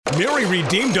Mary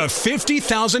redeemed a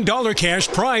 $50,000 cash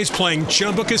prize playing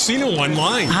Chumba Casino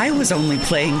online. I was only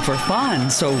playing for fun,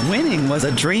 so winning was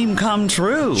a dream come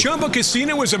true. Chumba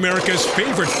Casino is America's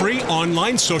favorite free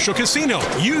online social casino.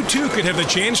 You too could have the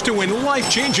chance to win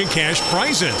life-changing cash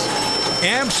prizes.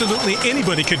 Absolutely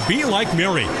anybody could be like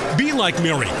Mary. Be like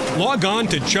Mary. Log on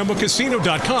to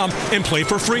ChumbaCasino.com and play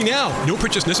for free now. No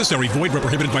purchase necessary. Void where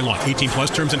prohibited by law. 18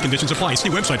 plus terms and conditions apply. See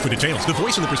website for details. The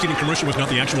voice in the preceding commercial was not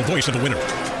the actual voice of the winner.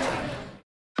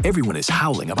 Everyone is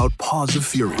howling about Paws of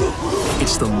Fury.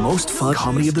 It's the most fun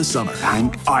comedy of the summer.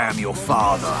 Hank, I am your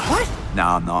father. What? No,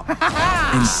 I'm not.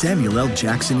 And Samuel L.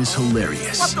 Jackson is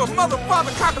hilarious. What the mother,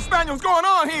 father, cocker spaniel's going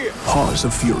on here? Paws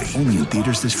of Fury. Only in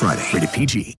theaters this Friday. Rated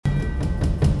PG.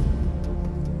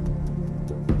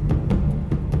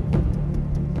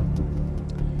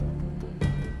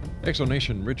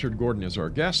 Exonation, Richard Gordon is our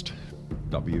guest.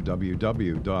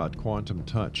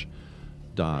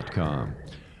 www.quantumtouch.com.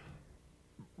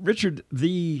 Richard,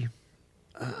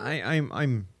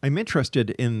 I'm interested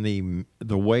in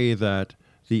the way that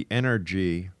the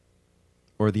energy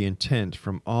or the intent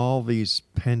from all these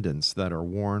pendants that are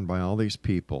worn by all these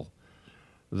people,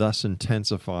 thus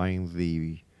intensifying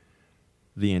the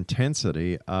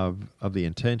intensity of the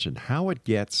intention, how it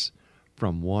gets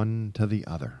from one to the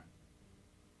other.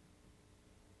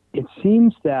 It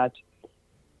seems that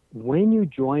when you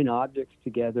join objects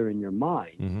together in your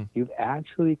mind, you've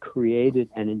actually created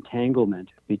an entanglement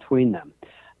between them.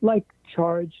 Like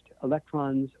charged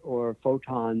electrons or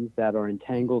photons that are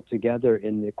entangled together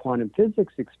in the quantum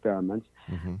physics experiments,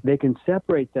 they can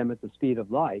separate them at the speed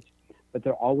of light, but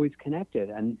they're always connected.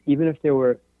 And even if they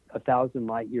were 1,000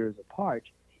 light years apart,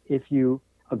 if you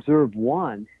observe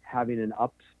one having an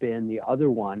upspin, the other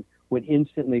one would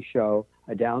instantly show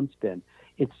a downspin.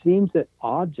 It seems that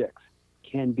objects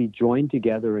can be joined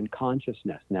together in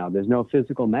consciousness. Now, there's no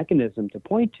physical mechanism to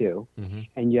point to,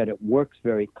 and yet it works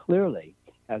very clearly,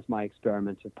 as my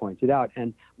experiments have pointed out.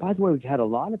 And by the way, we've had a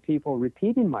lot of people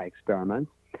repeating my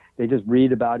experiments. They just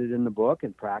read about it in the book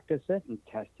and practice it and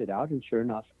test it out, and sure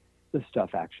enough, the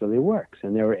stuff actually works.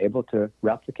 And they were able to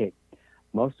replicate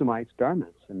most of my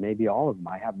experiments, and maybe all of them.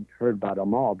 I haven't heard about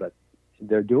them all, but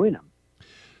they're doing them.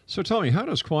 So tell me, how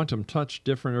does quantum touch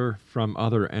differ from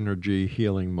other energy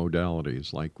healing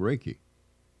modalities like Reiki?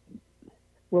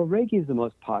 Well, Reiki is the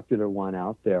most popular one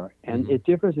out there, and it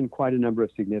differs in quite a number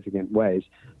of significant ways.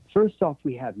 First off,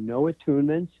 we have no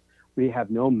attunements. We have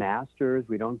no masters.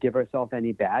 We don't give ourselves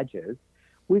any badges.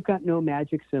 We've got no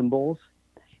magic symbols.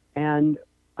 And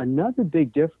another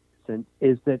big difference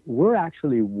is that we're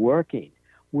actually working.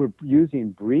 We're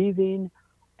using breathing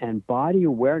and body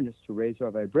awareness to raise our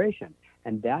vibration,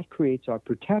 and that creates our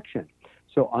protection.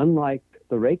 So unlike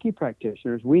the Reiki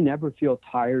practitioners, we never feel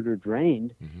tired or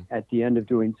drained at the end of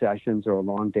doing sessions or a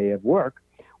long day of work.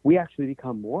 We actually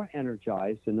become more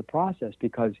energized in the process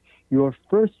because you're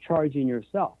first charging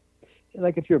yourself.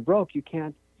 Like if you're broke, you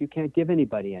can't give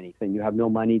anybody anything. You have no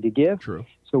money to give. True.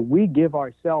 So we give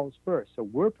ourselves first. So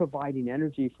we're providing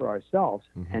energy for ourselves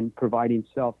and providing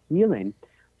self-healing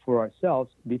for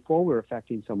ourselves before we're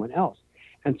affecting someone else.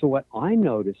 And so what I'm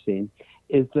noticing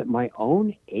is that my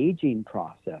own aging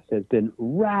process has been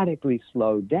radically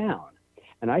slowed down.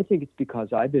 And I think it's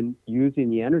because I've been using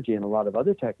the energy and a lot of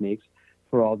other techniques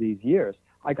for all these years.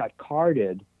 I got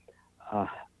carded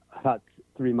about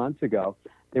 3 months ago.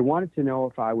 They wanted to know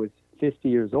if I was 50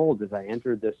 years old as I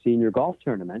entered the senior golf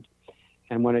tournament.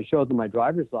 And when I showed them my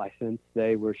driver's license,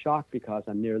 they were shocked because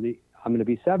I'm going to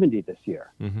be 70 this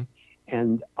year.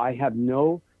 And I have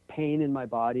no pain in my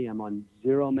body. I'm on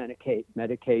 0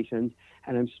 medications,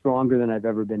 and I'm stronger than I've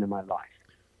ever been in my life.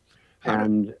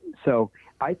 So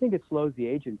I think it slows the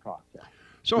aging process.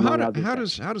 So how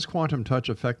does quantum touch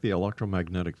affect the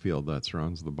electromagnetic field that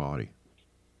surrounds the body?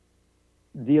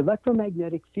 The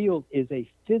electromagnetic field is a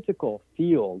physical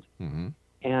field,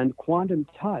 and quantum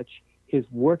touch is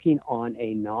working on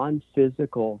a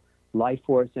non-physical life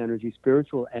force energy,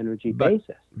 spiritual energy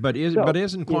basis. But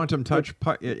isn't quantum touch?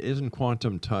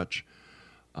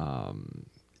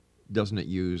 Doesn't it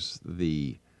use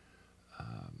the?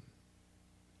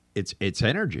 It's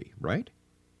energy, right?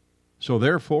 So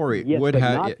therefore, it would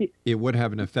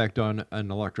have an effect on an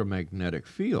electromagnetic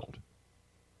field.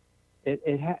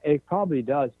 It probably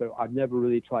does, but I've never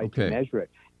really tried to measure it.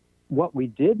 What we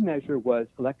did measure was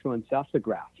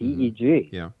electroencephalograph, EEG.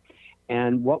 Yeah.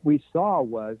 And what we saw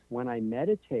was when I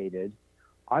meditated,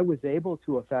 I was able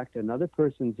to affect another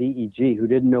person's EEG who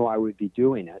didn't know I would be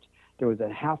doing it. There was a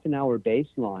half an hour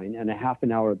baseline and a half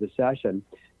an hour of the session.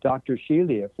 Dr.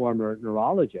 Sheely, a former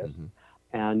neurologist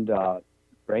and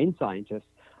brain scientist,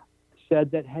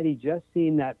 said that had he just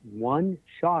seen that one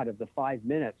shot of the 5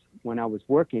 minutes when I was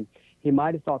working, he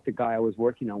might have thought the guy I was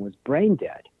working on was brain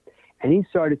dead. And he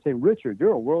started saying, Richard,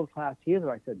 you're a world-class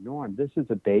healer. I said, Norm, this is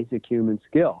a basic human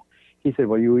skill. He said,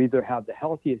 well, you either have the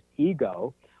healthiest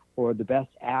ego or the best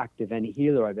act of any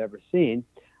healer I've ever seen.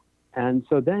 And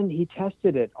so then he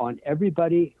tested it on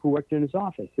everybody who worked in his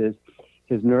office, his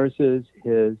nurses,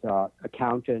 his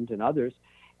accountant, and others.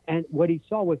 And what he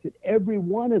saw was that every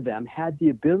one of them had the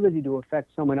ability to affect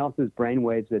someone else's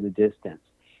brainwaves at a distance.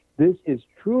 This is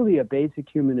truly a basic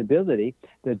human ability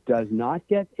that does not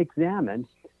get examined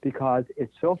because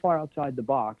it's so far outside the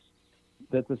box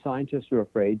that the scientists are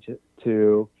afraid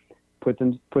to put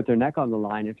their neck on the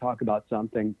line and talk about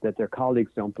something that their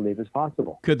colleagues don't believe is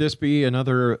possible. Could this be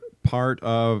another part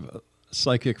of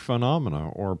psychic phenomena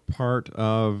or part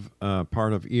of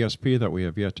ESP that we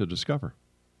have yet to discover?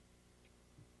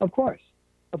 Of course.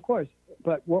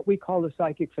 But what we call the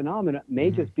psychic phenomena may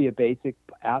just be a basic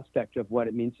aspect of what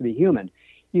it means to be human.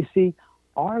 You see,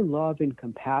 our love and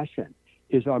compassion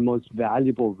is our most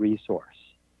valuable resource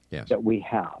that we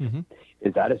have.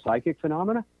 Is that a psychic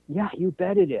phenomena? Yeah, you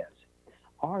bet it is.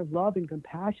 Our love and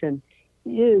compassion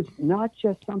is not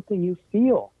just something you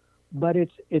feel, but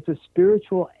it's a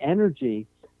spiritual energy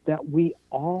that we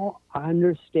all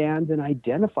understand and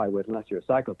identify with, unless you're a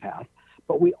psychopath,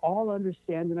 but we all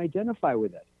understand and identify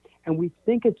with it. And we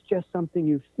think it's just something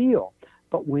you feel.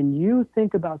 But when you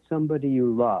think about somebody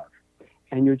you love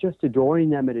and you're just adoring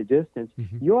them at a distance,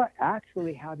 you're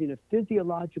actually having a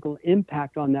physiological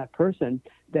impact on that person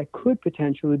that could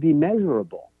potentially be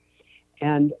measurable.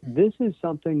 And this is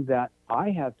something that I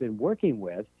have been working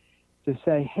with to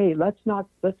say, hey, let's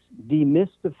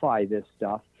demystify this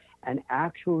stuff and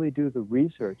actually do the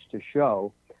research to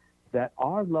show that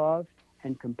our love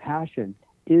and compassion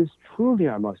is truly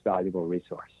our most valuable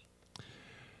resource.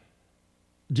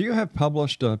 Do you have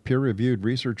published peer-reviewed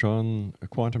research on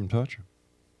quantum touch?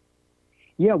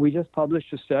 Yeah, we just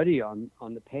published a study on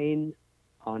the pain,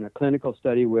 on a clinical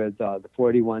study with the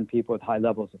 41 people with high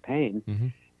levels of pain,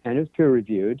 and it was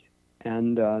peer-reviewed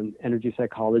and Energy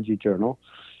Psychology Journal.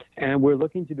 And we're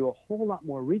looking to do a whole lot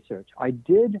more research. I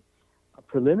did a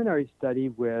preliminary study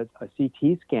with a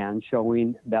CT scan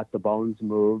showing that the bones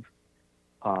move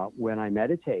when I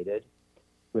meditated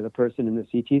with a person in the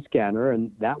CT scanner, and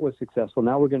that was successful.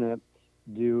 Now we're going to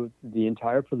do the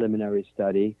entire preliminary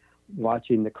study,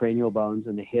 watching the cranial bones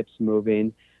and the hips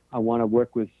moving. I want to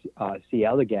work with C.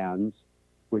 elegans,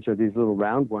 which are these little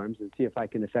roundworms, and see if I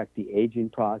can affect the aging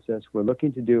process. We're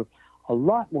looking to do a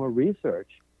lot more research,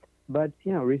 but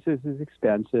research is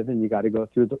expensive, and you got to go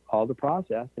through all the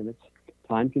process, and it's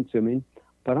time-consuming.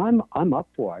 But I'm up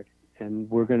for it, and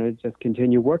we're going to just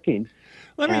continue working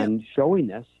and showing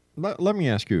this. Let me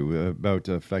ask you about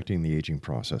affecting the aging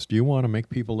process. Do you want to make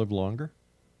people live longer?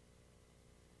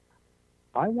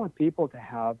 I want people to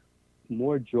have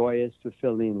more joyous,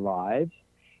 fulfilling lives.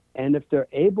 And if they're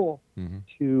able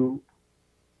to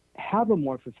have a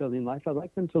more fulfilling life, I'd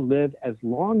like them to live as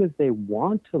long as they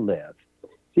want to live.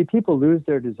 See, people lose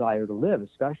their desire to live,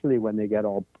 especially when they get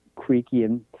all creaky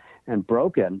and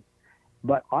broken.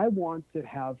 But I want to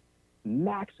have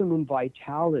maximum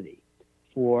vitality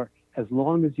for as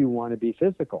long as you want to be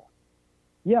physical.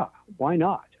 Yeah, why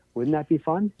not? Wouldn't that be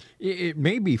fun? It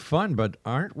may be fun, but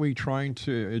aren't we trying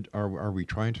to? Are we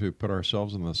trying to put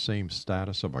ourselves in the same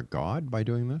status of a god by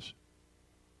doing this?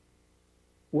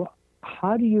 Well,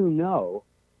 how do you know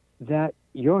that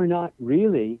you're not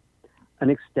really an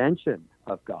extension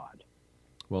of God?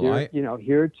 Well, you're,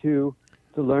 here to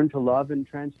learn to love and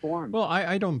transform. Well,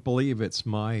 I don't believe it's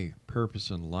my purpose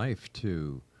in life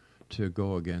to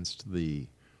go against the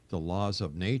laws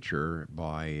of nature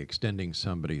by extending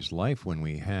somebody's life when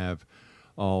we have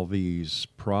all these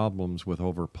problems with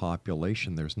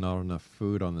overpopulation. There's not enough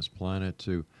food on this planet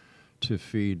to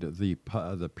feed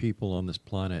the people on this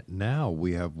planet now.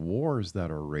 We have wars that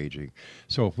are raging.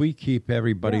 So if we keep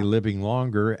everybody living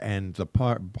longer and the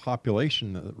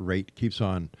population rate keeps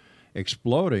on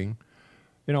exploding,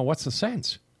 what's the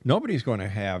sense? Nobody's going to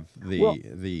have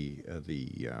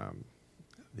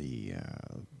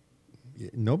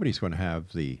nobody's going to have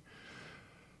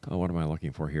what am I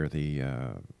looking for here?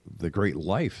 The great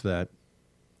life that,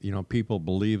 people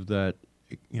believe that,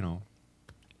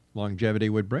 longevity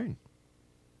would bring.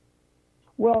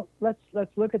 Well, let's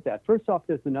look at that. First off,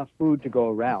 there's enough food to go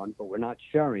around, but we're not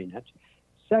sharing it.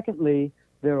 Secondly,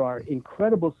 there are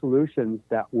incredible solutions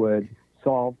that would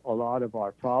solve a lot of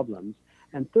our problems.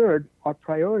 And third, our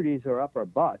priorities are up our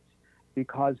butts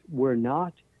because we're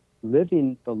not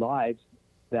living the lives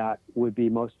that would be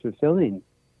most fulfilling.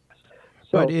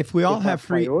 So but if we all have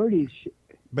free priorities,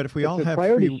 But if we if all the have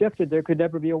priority free, shifted, there could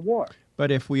never be a war. but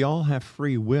if we all have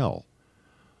free will,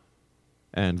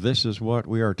 and this is what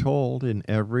we are told in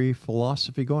every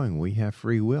philosophy going, we have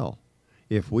free will.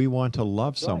 If we want to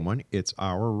love someone, it's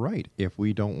our right. If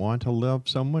we don't want to love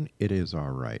someone, it is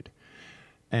our right.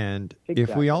 And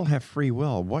if we all have free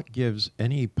will, what gives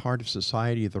any part of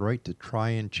society the right to try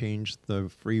and change the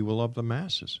free will of the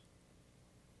masses?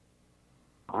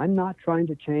 I'm not trying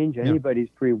to change anybody's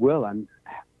free will. I'm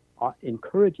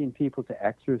encouraging people to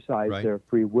exercise their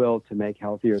free will to make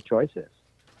healthier choices.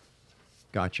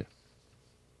 Gotcha.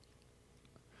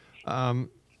 And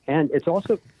it's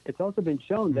also been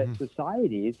shown that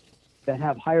societies that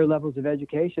have higher levels of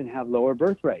education have lower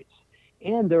birth rates.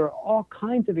 And there are all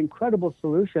kinds of incredible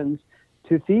solutions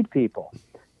to feed people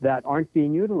that aren't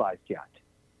being utilized yet.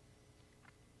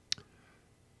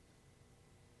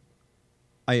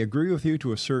 I agree with you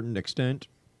to a certain extent,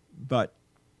 but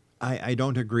I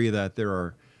don't agree that there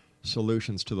are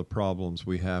solutions to the problems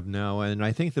we have now. And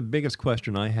I think the biggest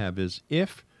question I have is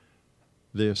if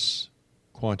this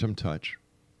quantum touch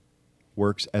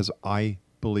works as I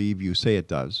believe you say it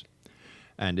does,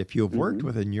 and if you've worked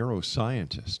with a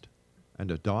neuroscientist and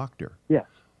a doctor,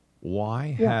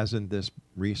 why hasn't this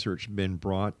research been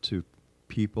brought to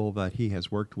people that he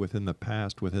has worked with in the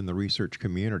past within the research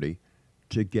community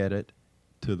to get it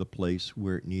to the place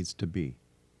where it needs to be?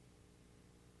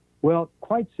 Well,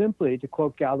 quite simply, to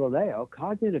quote Galileo,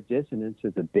 cognitive dissonance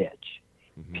is a bitch.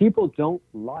 People don't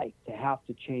like to have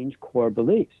to change core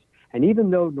beliefs. And even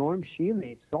though Norm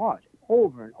Shealy saw it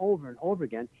over and over and over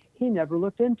again, he never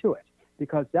looked into it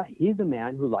because he's a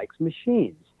man who likes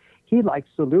machines. He likes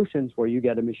solutions where you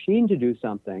get a machine to do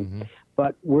something,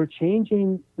 but we're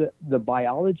changing the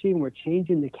biology and we're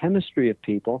changing the chemistry of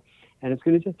people, and it's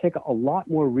going to just take a lot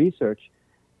more research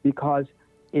because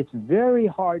it's very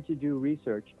hard to do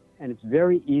research and it's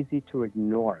very easy to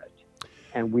ignore it.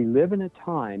 And we live in a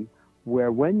time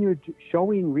where when you're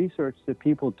showing research that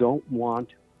people don't want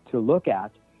to look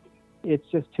at, it's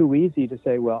just too easy to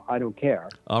say, well, I don't care.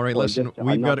 All right, listen,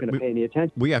 I'm not going to pay any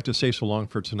attention. We have to say so long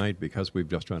for tonight because we've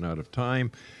just run out of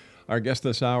time. Our guest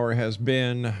this hour has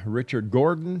been Richard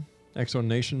Gordon. Exxon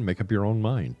Nation, make up your own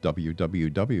mind.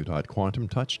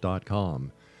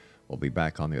 www.quantumtouch.com. We'll be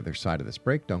back on the other side of this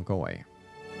break. Don't go away.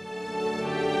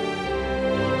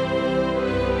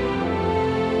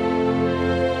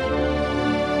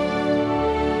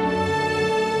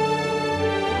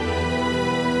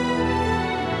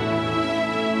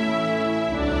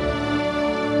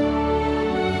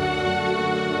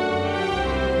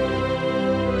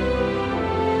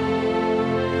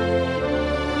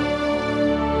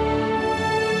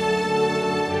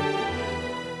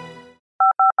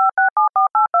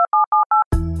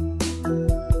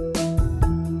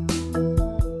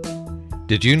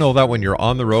 Did you know that when you're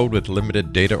on the road with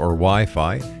limited data or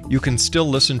Wi-Fi, you can still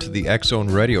listen to the X-Zone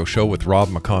Radio Show with Rob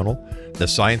McConnell, The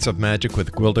Science of Magic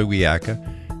with Gwilda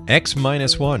Wiyaka,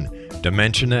 X-1,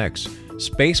 Dimension X,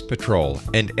 Space Patrol,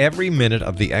 and every minute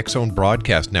of the X-Zone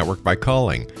Broadcast Network by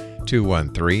calling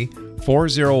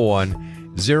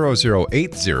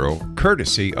 213-401-0080,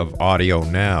 courtesy of Audio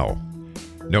Now.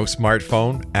 No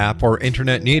smartphone, app, or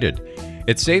internet needed.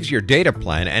 It saves your data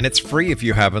plan and it's free if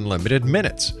you have unlimited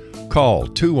minutes. Call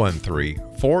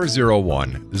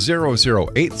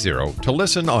 213-401-0080 to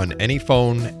listen on any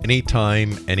phone,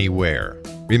 anytime, anywhere.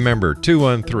 Remember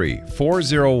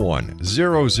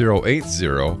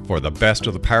 213-401-0080 for the best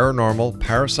of the paranormal,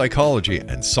 parapsychology,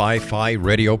 and sci-fi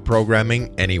radio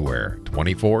programming anywhere,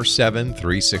 24/7,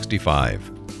 365.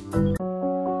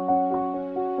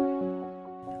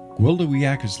 Gwilda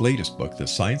Wiyaka's latest book, The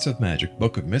Science of Magic,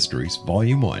 Book of Mysteries,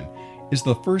 Volume 1, is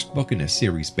the first book in a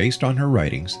series based on her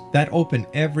writings that open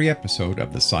every episode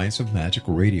of the Science of Magic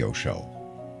radio show.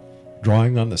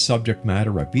 Drawing on the subject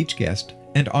matter of each guest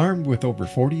and armed with over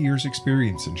 40 years'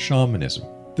 experience in shamanism,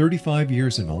 35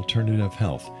 years in alternative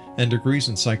health, and degrees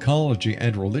in psychology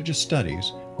and religious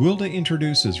studies, Gwilda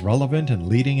introduces relevant and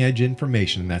leading-edge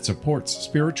information that supports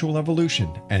spiritual evolution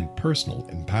and personal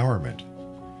empowerment.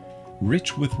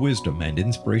 Rich with wisdom and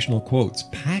inspirational quotes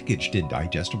packaged in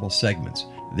digestible segments,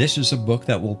 this is a book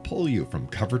that will pull you from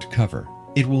cover to cover.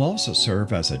 It will also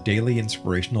serve as a daily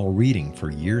inspirational reading for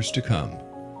years to come.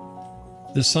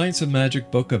 The Science of Magic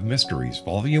Book of Mysteries,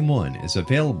 Volume 1 is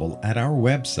available at our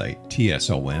website,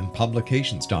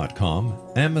 tsompublications.com,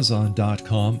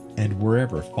 amazon.com, and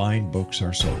wherever fine books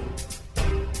are sold.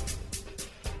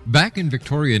 Back in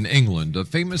Victorian England, a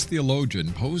famous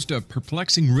theologian posed a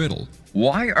perplexing riddle.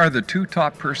 Why are the two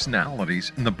top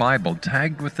personalities in the Bible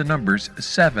tagged with the numbers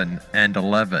 7 and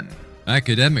 11?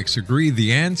 Academics agree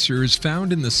the answer is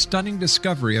found in the stunning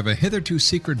discovery of a hitherto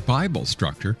secret Bible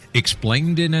structure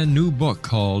explained in a new book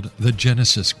called The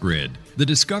Genesis Grid. The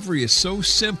discovery is so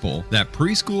simple that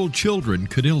preschool children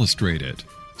could illustrate it.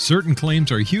 Certain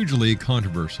claims are hugely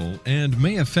controversial and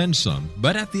may offend some,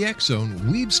 but at the X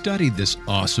Zone, we've studied this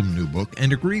awesome new book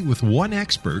and agree with one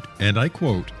expert, and I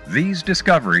quote, "These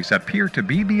discoveries appear to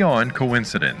be beyond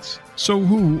coincidence." So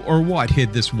who or what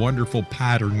hid this wonderful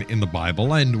pattern in the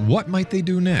Bible, and what might they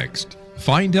do next?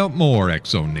 Find out more, X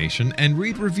Zone Nation, and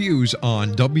read reviews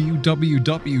on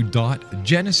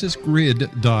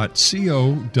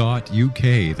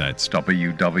www.genesisgrid.co.uk. That's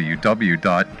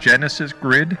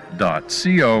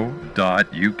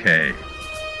www.genesisgrid.co.uk.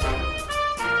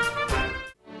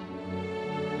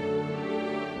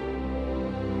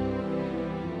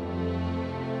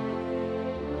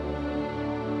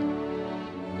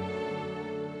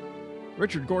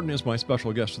 Richard Gordon is my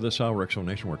special guest for this hour, X Zone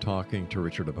Nation. We're talking to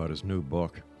Richard about his new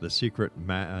book, The Secret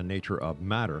Nature of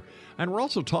Matter. And we're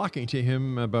also talking to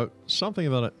him about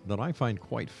something that I find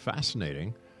quite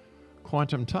fascinating,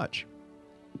 quantum touch.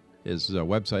 His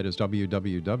website is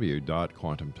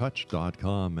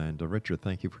www.quantumtouch.com. And Richard,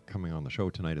 thank you for coming on the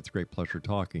show tonight. It's a great pleasure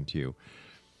talking to you.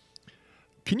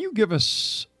 Can you give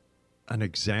us an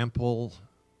example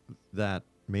that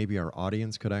maybe our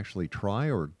audience could actually try,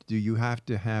 or do you have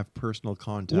to have personal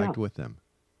contact with them?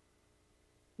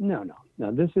 No.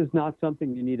 This is not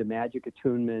something you need a magic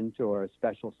attunement or a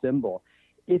special symbol.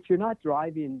 If you're not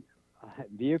driving a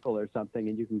vehicle or something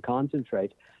and you can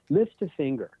concentrate, lift a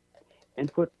finger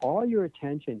and put all your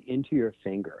attention into your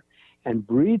finger and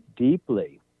breathe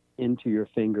deeply into your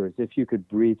finger as if you could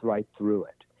breathe right through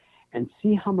it, and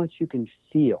see how much you can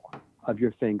feel of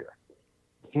your finger.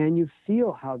 Can you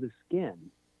feel how the skin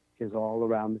is all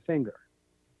around the finger?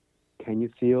 Can you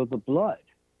feel the blood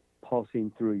pulsing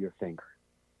through your finger?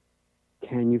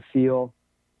 Can you feel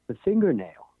the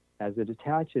fingernail as it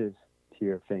attaches to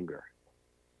your finger?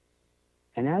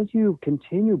 And as you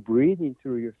continue breathing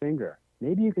through your finger,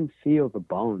 maybe you can feel the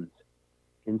bones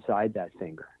inside that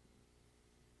finger.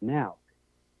 Now,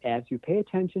 as you pay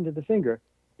attention to the finger,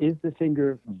 is the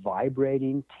finger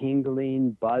vibrating,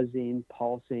 tingling, buzzing,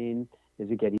 pulsing?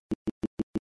 Is it getting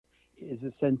is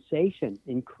a sensation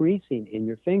increasing in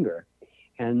your finger?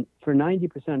 And for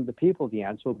 90% of the people, the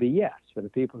answer will be yes. For the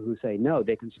people who say no,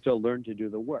 they can still learn to do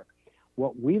the work.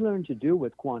 What we learn to do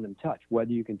with quantum touch,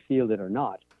 whether you can feel it or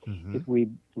not, is we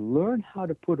learn how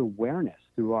to put awareness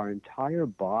through our entire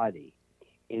body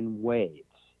in waves,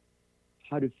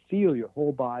 how to feel your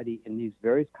whole body in these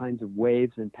various kinds of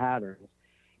waves and patterns.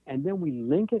 And then we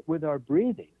link it with our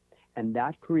breathing. And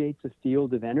that creates a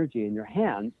field of energy in your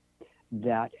hands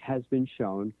that has been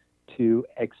shown to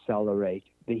accelerate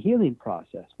the healing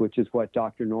process, which is what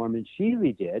Dr. Norman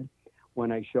Shealy did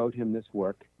when I showed him this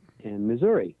work in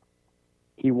Missouri.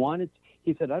 He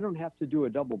said, I don't have to do a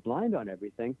double blind on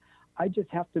everything. I just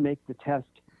have to make the test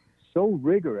so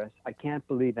rigorous, I can't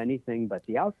believe anything but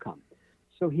the outcome.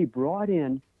 So he brought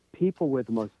in people with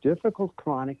the most difficult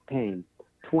chronic pain,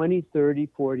 20, 30,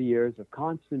 40 years of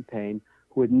constant pain,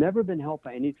 who had never been helped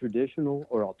by any traditional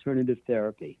or alternative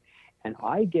therapy. And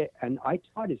I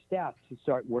taught his staff to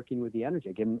start working with the energy.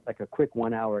 I gave him like a quick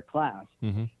 1-hour class.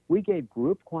 We gave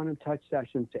group quantum touch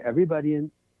sessions to everybody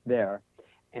in there,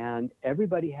 and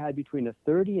everybody had between a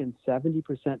 30 and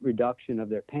 70% reduction of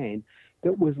their pain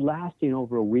that was lasting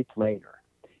over a week later.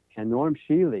 And Norm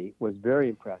Shealy was very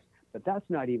impressed. But that's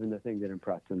not even the thing that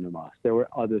impressed him the most. There were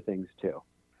other things too.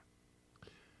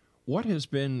 What has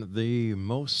been the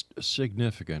most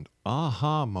significant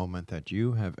aha moment that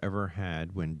you have ever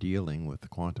had when dealing with the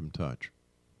quantum touch?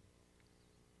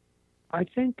 I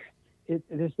think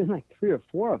there's been like 3 or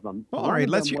 4 of them. Well, all right,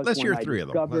 let's hear 3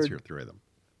 of them. Let's hear 3 of them.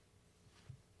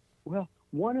 Well,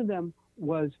 one of them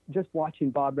was just watching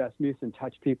Bob Rasmussen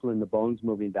touch people in the bones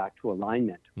moving back to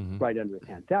alignment right under his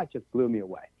hand. That just blew me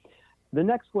away. The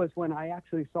next was when I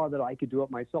actually saw that I could do it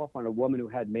myself on a woman who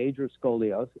had major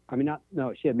scoliosis.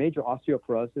 She had major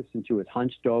osteoporosis and she was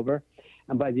hunched over.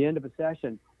 And by the end of a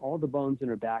session, all the bones in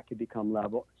her back had become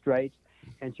level, straight,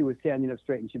 and she was standing up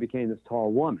straight and she became this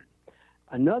tall woman.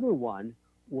 Another one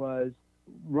was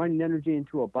running energy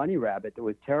into a bunny rabbit that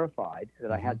was terrified that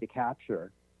I had to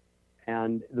capture.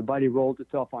 And the bunny rolled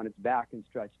itself on its back and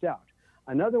stretched out.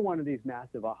 Another one of these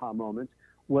massive aha moments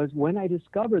was when I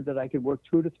discovered that I could work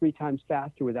 2 to 3 times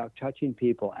faster without touching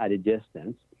people at a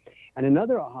distance. And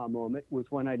another aha moment was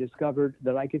when I discovered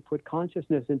that I could put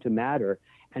consciousness into matter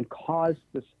and cause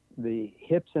the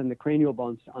hips and the cranial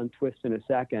bones to untwist in a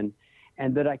second,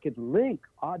 and that I could link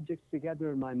objects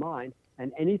together in my mind,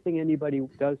 and anything anybody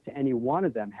does to any one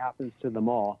of them happens to them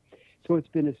all. So it's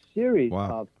been a series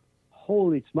Wow. of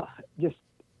just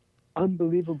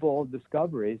unbelievable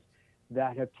discoveries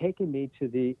that have taken me to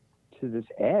this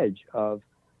edge of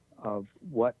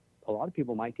what a lot of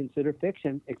people might consider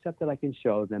fiction, except that I can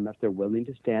show them if they're willing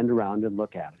to stand around and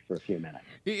look at it for a few minutes.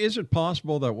 Is it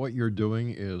possible that what you're doing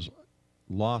is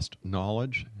lost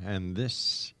knowledge, and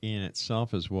this in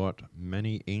itself is what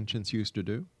many ancients used to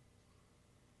do?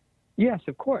 Yes,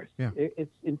 of course. Yeah.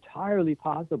 It's entirely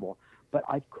possible. But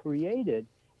I've created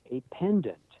a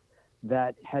pendant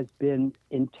that has been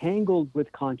entangled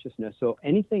with consciousness. So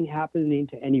anything happening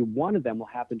to any one of them will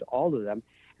happen to all of them.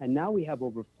 And now we have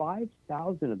over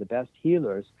 5,000 of the best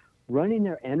healers running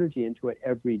their energy into it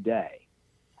every day.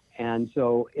 And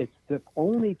so it's the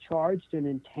only charged and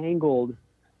entangled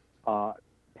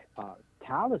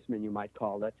talisman, you might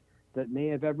call it, that may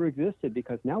have ever existed,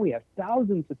 because now we have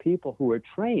thousands of people who are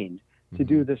trained to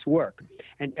do this work.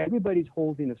 And everybody's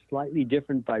holding a slightly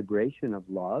different vibration of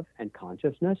love and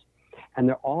consciousness, and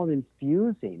they're all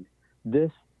infusing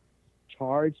this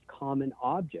charged common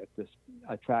object, this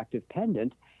attractive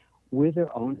pendant, with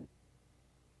their own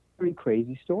very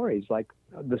crazy stories. Like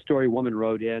the story woman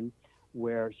wrote in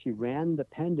where she ran the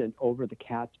pendant over the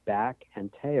cat's back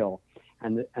and tail,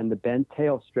 and the bent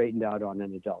tail straightened out on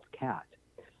an adult cat.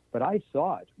 But I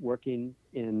saw it working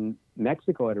in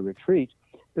Mexico at a retreat.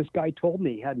 This guy told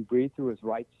me he hadn't breathed through his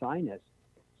right sinus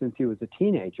since he was a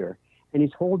teenager, and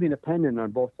he's holding a pendant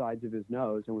on both sides of his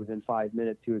nose, and within 5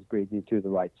 minutes he was breathing through the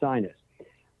right sinus.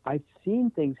 I've seen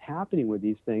things happening with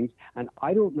these things, and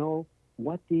I don't know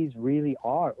what these really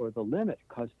are or the limit,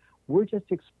 because we're just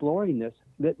exploring this.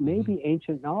 That may be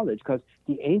ancient knowledge, because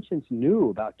the ancients knew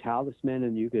about talisman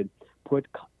and you could put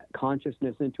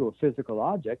consciousness into a physical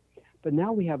object, but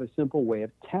now we have a simple way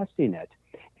of testing it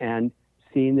and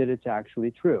seeing that it's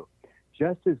actually true.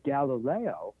 Just as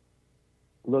Galileo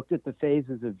looked at the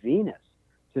phases of Venus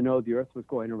to know the Earth was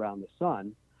going around the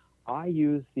sun, I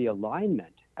use the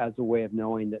alignment as a way of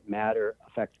knowing that matter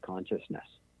affects consciousness.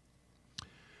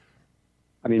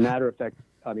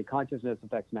 Consciousness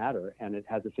affects matter, and it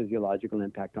has a physiological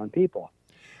impact on people.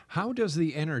 How does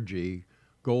the energy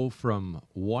go from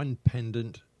one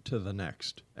pendant to the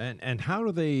next, and how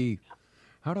do they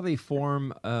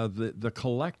form the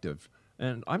collective?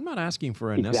 And I'm not asking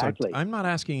for an I'm not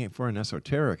asking for an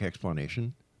esoteric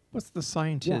explanation. What's the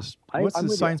scientist? What's the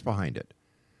science behind it?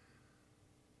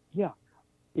 Yeah,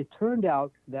 it turned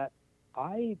out that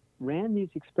I ran these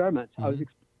experiments. I was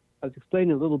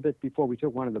explaining a little bit before we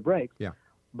took one of the breaks. Yeah.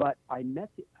 But I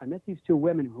met these two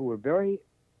women who were very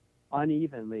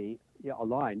unevenly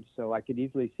aligned, so I could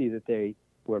easily see that they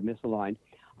were misaligned.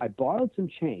 I borrowed some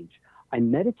change. I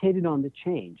meditated on the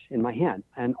change in my hand,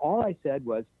 and all I said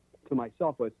to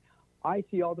myself was, I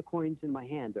see all the coins in my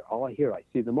hand. They're all here. I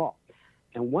see them all.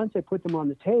 And once I put them on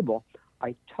the table,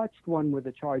 I touched one with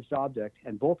a charged object,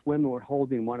 and both women were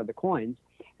holding one of the coins,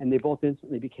 and they both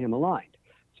instantly became aligned.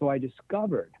 So I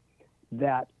discovered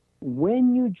that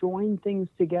when you join things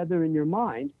together in your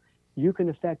mind, you can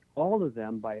affect all of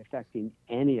them by affecting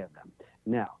any of them.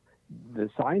 Now, the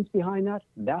science behind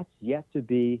that's yet to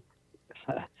be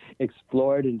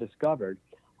explored and discovered.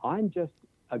 I'm just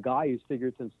a guy who's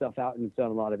figured some stuff out and has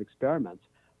done a lot of experiments.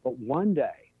 But one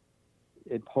day,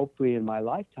 hopefully in my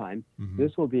lifetime,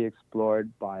 this will be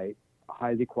explored by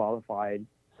highly qualified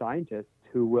scientists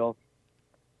who will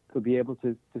be able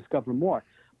to discover more.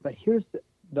 But here's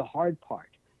the hard part.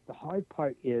 The hard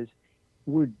part is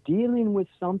we're dealing with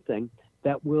something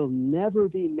that will never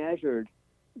be measured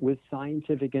with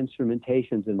scientific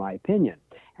instrumentations, in my opinion.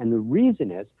 And the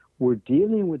reason is we're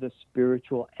dealing with a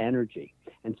spiritual energy.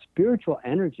 And spiritual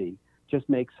energy just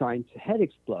makes science's head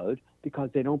explode because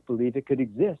they don't believe it could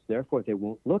exist. Therefore, they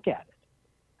won't look at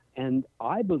it. And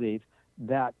I believe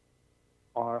that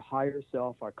our higher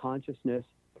self, our consciousness,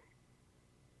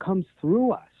 comes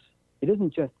through us. It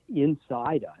isn't just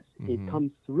inside us. It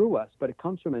comes through us, but it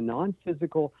comes from a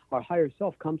non-physical, our higher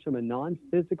self comes from a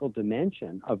non-physical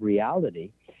dimension of reality,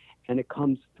 and it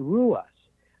comes through us.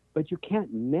 But you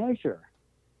can't measure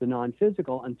the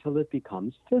non-physical until it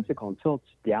becomes physical, until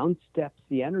it downsteps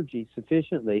the energy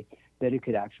sufficiently that it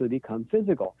could actually become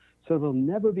physical. So they'll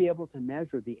never be able to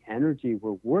measure the energy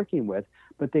we're working with,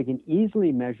 but they can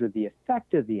easily measure the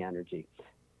effect of the energy.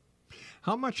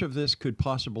 How much of this could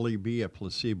possibly be a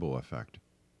placebo effect?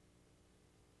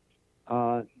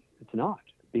 It's not,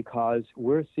 because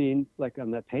we're seeing, like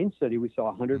on the pain study, we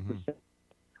saw 100%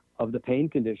 of the pain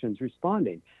conditions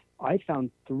responding. I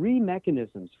found 3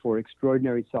 mechanisms for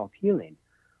extraordinary self-healing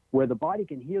where the body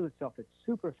can heal itself at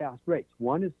super fast rates.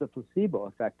 One is the placebo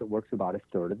effect that works about a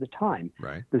third of the time.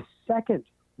 Right. The second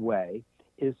way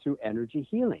is through energy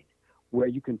healing, where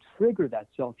you can trigger that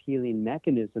self-healing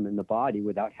mechanism in the body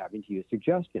without having to use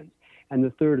suggestions. And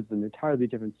the third is an entirely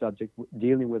different subject,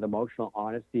 dealing with emotional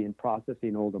honesty and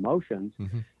processing old emotions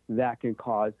that can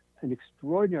cause an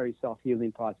extraordinary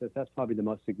self-healing process. That's probably the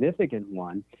most significant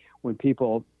one, when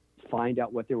people find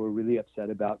out what they were really upset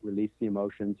about, release the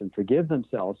emotions, and forgive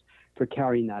themselves for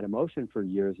carrying that emotion for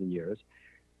years and years.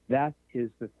 That is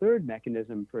the third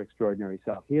mechanism for extraordinary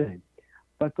self-healing.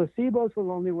 But placebos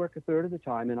will only work a third of the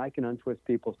time, and I can untwist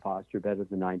people's posture better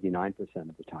than 99%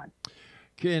 of the time.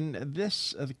 Can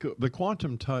the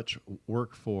quantum touch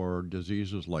work for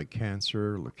diseases like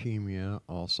cancer, leukemia,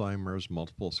 Alzheimer's,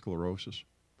 multiple sclerosis?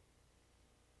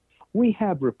 We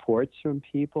have reports from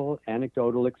people,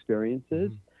 anecdotal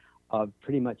experiences of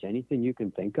pretty much anything you can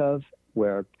think of,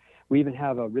 where we even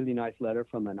have a really nice letter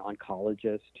from an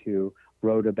oncologist who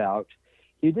wrote about,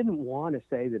 he didn't want to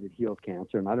say that it heals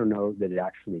cancer, and I don't know that it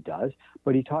actually does,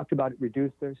 but he talked about it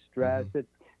reduced their stress, it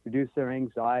reduced their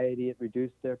anxiety, it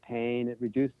reduced their pain, it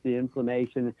reduced the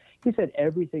inflammation. He said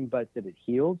everything but that it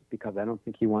healed, because I don't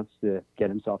think he wants to get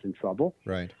himself in trouble.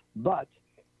 Right. But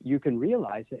you can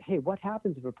realize that, hey, what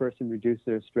happens if a person reduces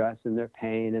their stress and their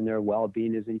pain and their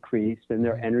well-being is increased and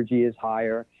their energy is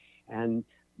higher, and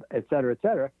et cetera, et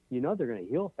cetera? You know they're going to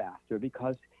heal faster,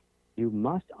 because you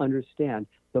must understand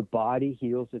the body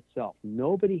heals itself.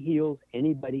 Nobody heals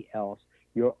anybody else.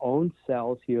 Your own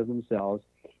cells heal themselves.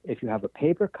 If you have a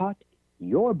paper cut,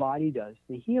 your body does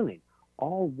the healing.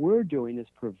 All we're doing is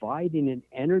providing an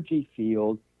energy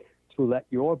field to let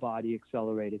your body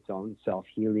accelerate its own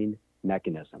self-healing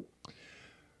mechanism.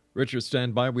 Richard,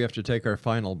 stand by. We have to take our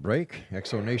final break.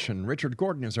 Exonation. Richard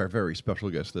Gordon is our very special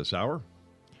guest this hour.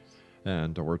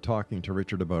 And we're talking to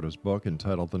Richard about his book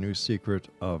entitled The Secret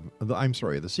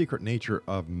Nature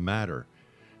of Matter.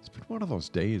 It's been one of those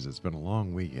days. It's been a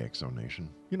long week, Exonation.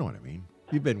 You know what I mean.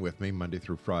 You've been with me Monday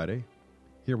through Friday.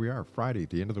 Here we are, Friday at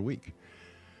the end of the week.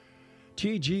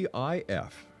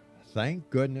 TGIF. Thank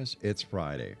goodness it's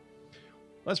Friday.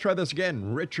 Let's try this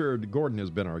again. Richard Gordon has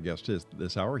been our guest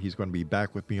this hour. He's going to be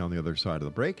back with me on the other side of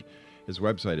the break. His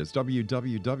website is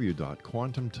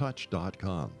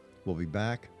www.quantumtouch.com. We'll be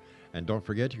back. And don't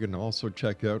forget, you can also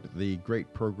check out the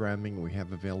great programming we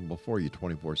have available for you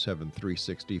 24/7,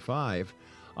 365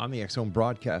 on the X Zone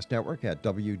Broadcast Network at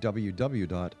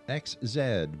www.xzbn.net.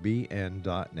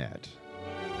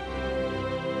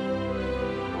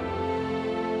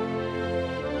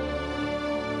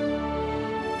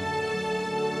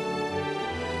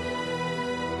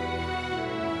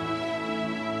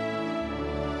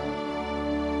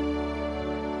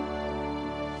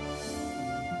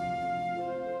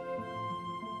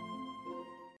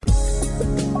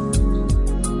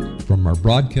 From our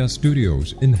broadcast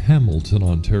studios in Hamilton,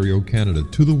 Ontario, Canada,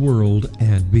 to the world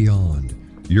and beyond,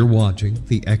 you're watching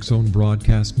the X Zone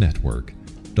Broadcast Network,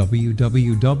 www.xzbn.net.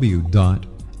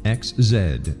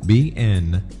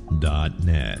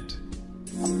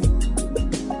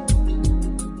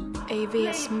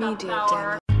 AVS Media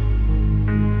Demo.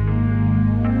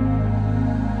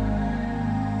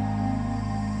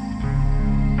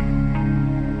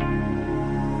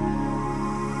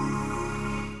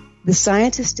 The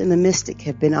scientist and the mystic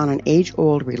have been on an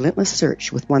age-old, relentless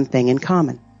search with one thing in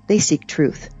common. They seek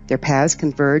truth. Their paths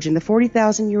converge in the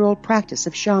 40,000-year-old practice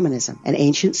of shamanism, an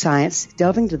ancient science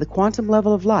delving to the quantum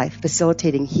level of life,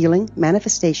 facilitating healing,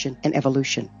 manifestation, and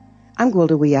evolution. I'm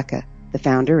Gwilda Wiyaka, the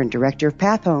founder and director of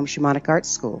Path Home Shamanic Arts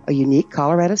School, a unique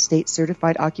Colorado State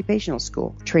certified occupational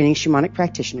school, training shamanic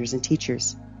practitioners and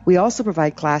teachers. We also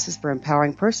provide classes for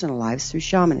empowering personal lives through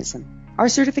shamanism. Our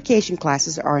certification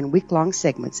classes are in week-long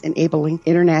segments enabling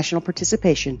international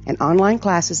participation, and online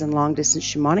classes and long-distance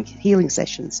shamanic healing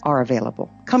sessions are available.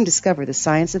 Come discover the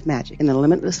science of magic in the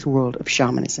limitless world of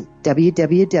shamanism.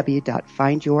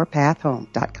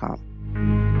 www.findyourpathhome.com.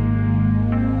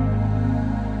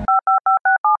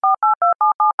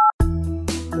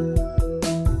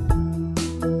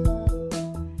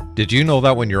 Did you know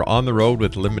that when you're on the road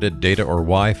with limited data or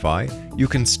Wi-Fi, you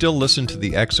can still listen to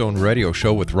the X Zone Radio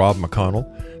Show with Rob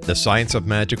McConnell, The Science of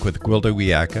Magic with Gwilda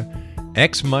Wiyaka,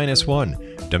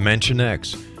 X-1, Dimension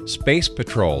X, Space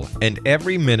Patrol, and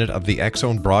every minute of the X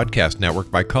Zone Broadcast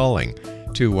Network by calling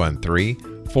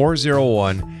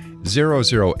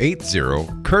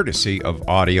 213-401-0080, courtesy of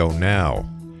Audio Now.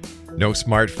 No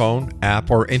smartphone, app,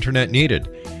 or internet needed.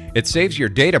 It saves your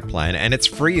data plan, and it's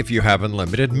free if you have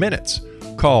unlimited minutes.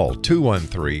 Call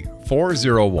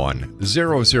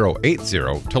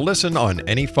 213-401-0080 to listen on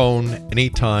any phone,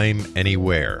 anytime,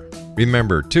 anywhere.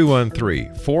 Remember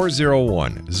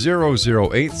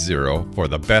 213-401-0080 for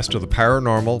the best of the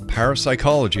paranormal,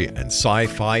 parapsychology, and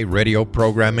sci-fi radio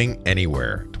programming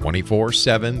anywhere,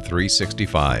 24/7,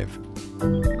 365.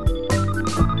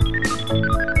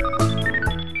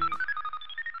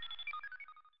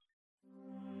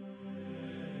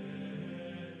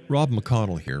 Rob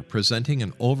McConnell here, presenting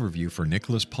an overview for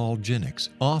Nicholas Paul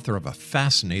Jennings, author of a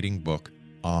fascinating book,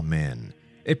 Amen.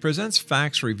 It presents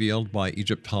facts revealed by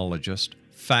Egyptologists,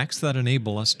 facts that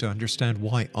enable us to understand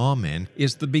why Amen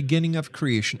is the beginning of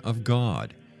creation of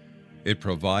God. It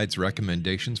provides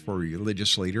recommendations for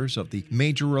religious leaders of the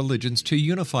major religions to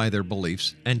unify their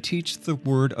beliefs and teach the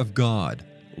Word of God.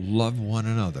 Love one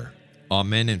another.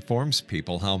 Amen informs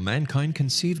people how mankind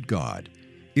conceived God.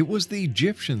 It was the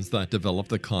Egyptians that developed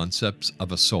the concepts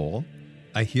of a soul,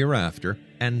 a hereafter,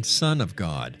 and Son of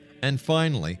God. And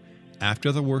finally,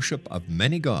 after the worship of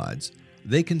many gods,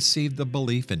 they conceived the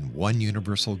belief in one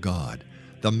universal God,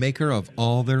 the maker of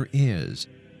all there is.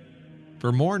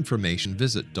 For more information,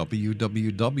 visit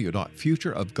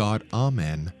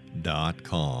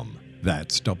www.futureofgodamen.com.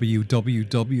 That's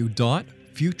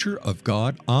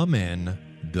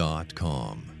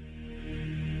www.futureofgodamen.com.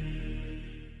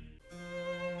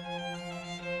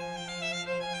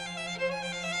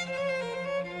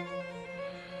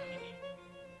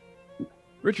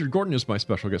 Richard Gordon is my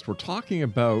special guest. We're talking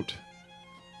about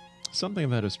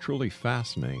something that is truly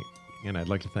fascinating, and I'd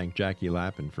like to thank Jackie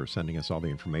Lappin for sending us all the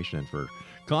information and for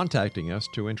contacting us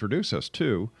to introduce us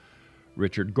to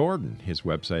Richard Gordon. His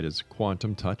website is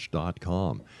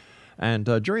quantumtouch.com. And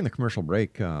during the commercial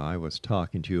break, I was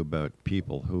talking to you about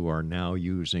people who are now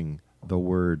using the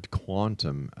word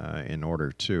quantum in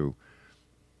order to,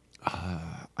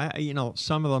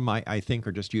 some of them I think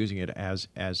are just using it as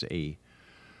a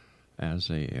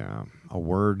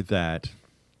word that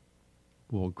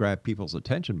will grab people's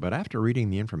attention. But after reading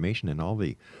the information and all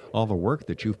the work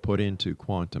that you've put into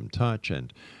Quantum Touch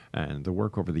and the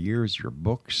work over the years, your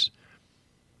books,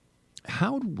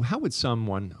 how would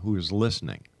someone who is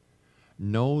listening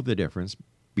know the difference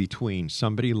between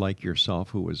somebody like yourself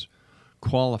who is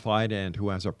qualified and who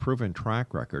has a proven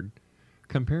track record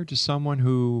compared to someone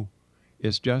who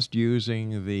is just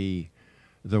using the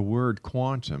word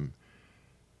quantum,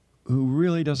 who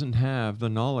really doesn't have the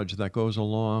knowledge that goes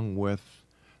along with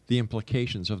the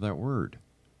implications of that word?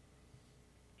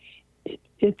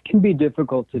 It can be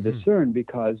difficult to discern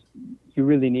because you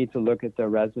really need to look at their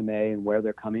resume and where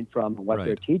they're coming from and what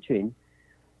they're teaching.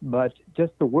 But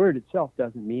just the word itself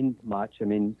doesn't mean much. I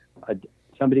mean,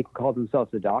 somebody can call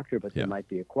themselves a doctor, but they might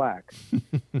be a quack.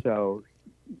 So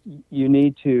you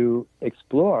need to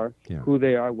explore who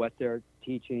they are, what they're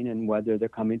teaching, and whether they're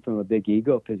coming from a big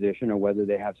ego position or whether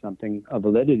they have something of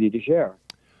validity to share.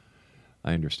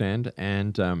 I understand.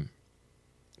 And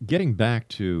getting back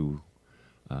to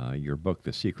your book,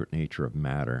 The Secret Nature of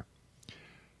Matter,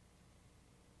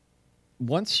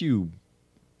 once you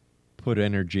put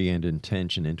energy and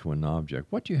intention into an object,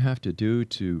 what do you have to do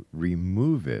to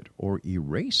remove it or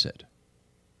erase it?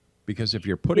 Because if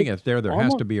you're putting it there, there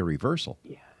has to be a reversal.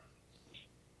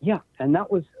 Yeah, and that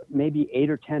was maybe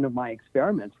 8 or 10 of my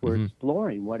experiments were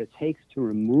exploring what it takes to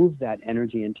remove that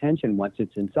energy and tension once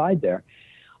it's inside there.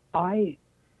 I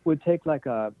would take like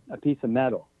a piece of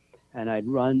metal, and I'd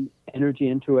run energy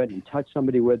into it and touch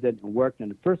somebody with it and work. And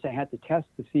at first I had to test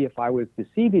to see if I was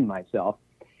deceiving myself,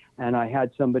 and I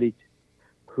had somebody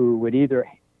who would either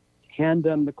hand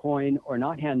them the coin or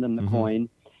not hand them the coin,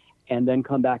 and then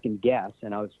come back and guess,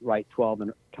 and I was right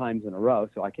 12 times in a row,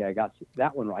 so okay, I got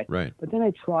that one right. But then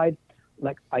I tried,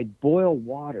 like, I'd boil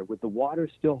water. Would the water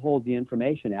still hold the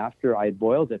information after I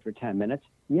boiled it for 10 minutes?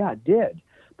 Yeah, it did.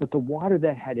 But the water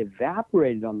that had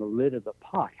evaporated on the lid of the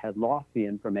pot had lost the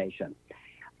information.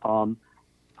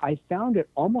 I found it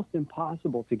almost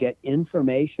impossible to get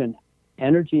information,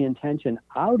 energy, and tension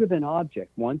out of an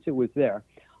object once it was there,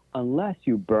 unless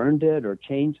you burned it or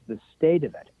changed the state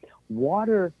of it.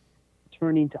 Water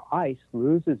turning to ice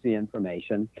loses the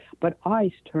information, but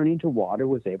ice turning to water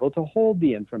was able to hold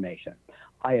the information.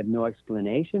 I have no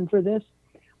explanation for this.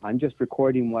 I'm just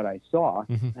recording what I saw,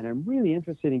 and I'm really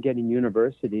interested in getting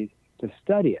universities to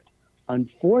study it.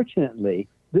 Unfortunately,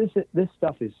 this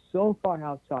stuff is so far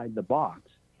outside the box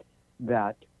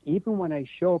that even when I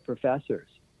show professors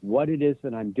what it is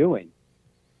that I'm doing,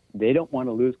 they don't want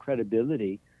to lose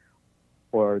credibility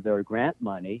or their grant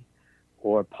money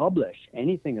or publish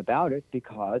anything about it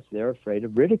because they're afraid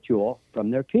of ridicule from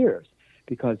their peers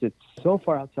because it's so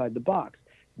far outside the box.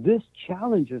 This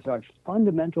challenges our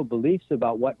fundamental beliefs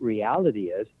about what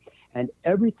reality is, and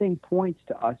everything points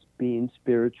to us being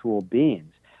spiritual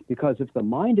beings Because if the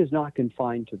mind is not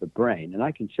confined to the brain, and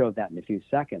I can show that in a few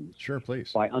seconds. Sure,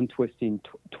 please. By untwisting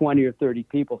 20 or 30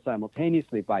 people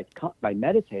simultaneously by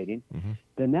meditating,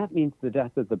 then that means the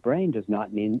death of the brain does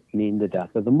not mean the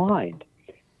death of the mind.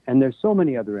 And there's so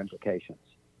many other implications.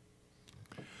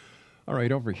 All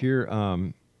right, over here,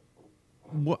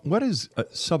 what is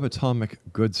subatomic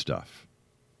good stuff?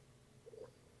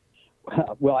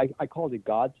 Well, I called it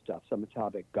God stuff,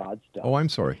 subatomic God stuff. Oh, I'm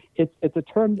sorry. It's a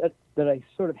term that I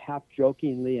sort of half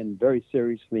jokingly and very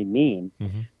seriously mean,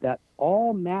 that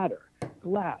all matter,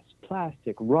 glass,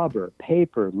 plastic, rubber,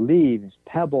 paper, leaves,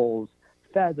 pebbles,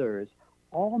 feathers,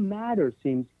 all matter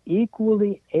seems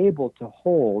equally able to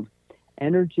hold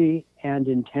energy and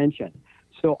intention.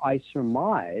 So I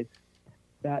surmise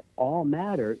that all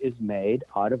matter is made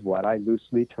out of what I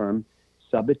loosely term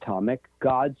subatomic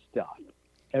God stuff.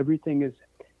 Everything is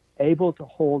able to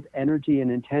hold energy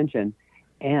and intention,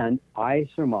 and I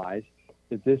surmise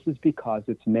that this is because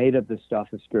it's made of the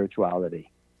stuff of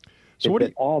spirituality. So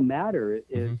all matter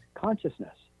is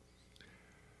consciousness.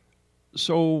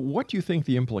 So what do you think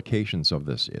the implications of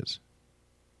this is?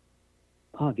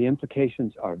 The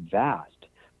implications are vast.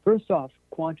 First off,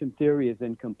 quantum theory is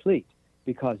incomplete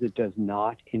because it does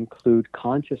not include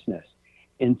consciousness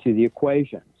into the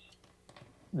equations.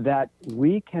 That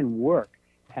we can work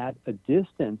at a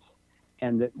distance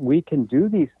and that we can do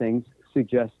these things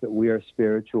suggests that we are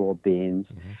spiritual beings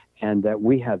and that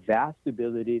we have vast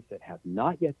abilities that have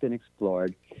not yet been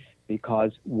explored,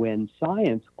 because when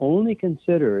science only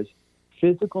considers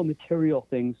physical material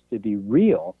things to be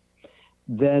real,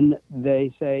 then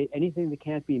they say anything that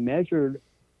can't be measured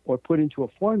or put into a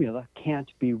formula can't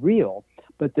be real,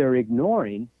 but they're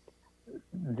ignoring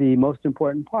the most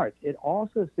important parts. It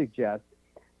also suggests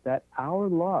that our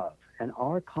love and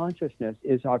our consciousness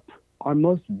is our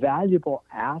most valuable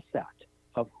asset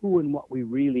of who and what we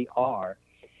really are.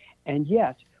 And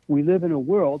yet, we live in a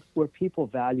world where people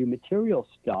value material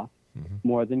stuff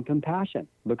more than compassion.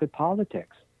 Look at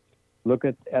politics. Look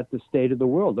at the state of the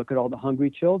world. Look at all the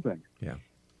hungry children. Yeah.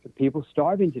 The people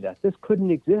starving to death. This couldn't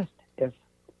exist if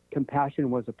compassion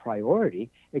was a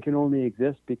priority. It can only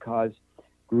exist because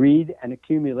greed and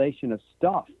accumulation of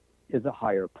stuff is a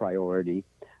higher priority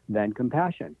than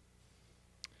compassion.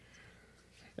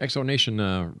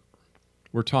 Exonation,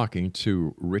 we're talking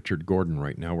to Richard Gordon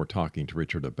right now. We're talking to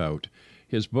Richard about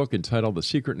his book entitled The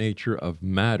Secret Nature of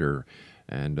Matter.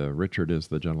 And Richard is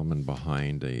the gentleman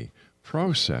behind a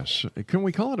process. Can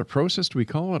we call it a process? Do we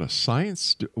call it a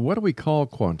science? What do we call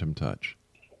quantum touch?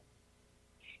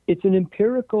 It's an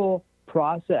empirical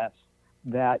process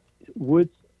that would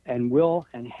and will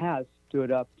and has stood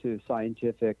up to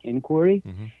scientific inquiry.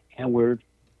 And we're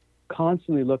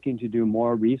constantly looking to do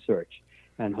more research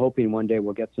and hoping one day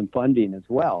we'll get some funding as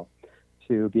well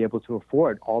to be able to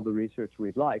afford all the research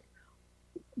we'd like.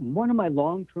 One of my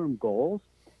long-term goals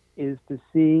is to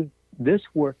see this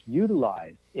work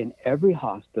utilized in every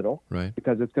hospital,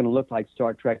 because it's going to look like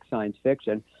Star Trek science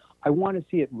fiction. I want to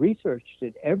see it researched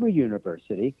at every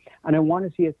university, and I want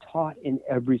to see it taught in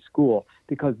every school,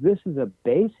 because this is a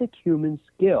basic human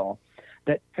skill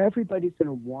that everybody's going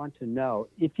to want to know,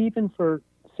 if even for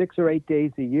 6 or 8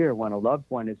 days a year when a loved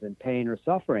one is in pain or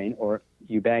suffering, or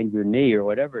you banged your knee or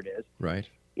whatever it is.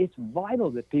 It's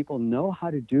vital that people know how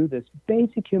to do this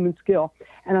basic human skill.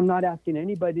 And I'm not asking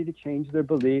anybody to change their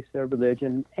beliefs, their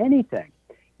religion, anything.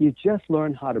 You just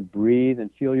learn how to breathe and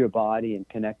feel your body and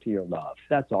connect to your love.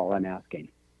 That's all I'm asking.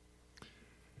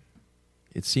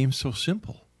 It seems so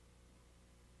simple.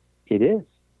 It is.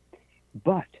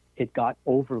 But it got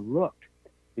overlooked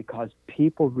because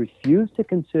people refused to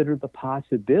consider the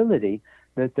possibility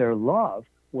that their love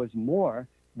was more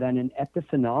than an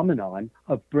epiphenomenon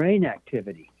of brain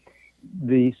activity.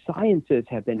 The sciences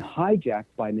have been hijacked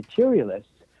by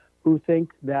materialists who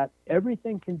think that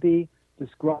everything can be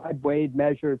described, weighed,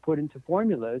 measured, put into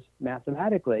formulas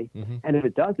mathematically, and if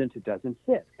it doesn't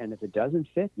fit. And if it doesn't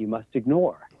fit, you must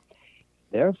ignore.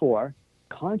 Therefore,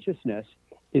 consciousness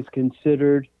is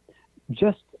considered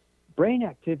just brain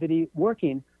activity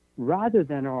working rather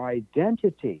than our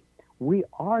identity. We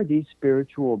are these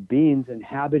spiritual beings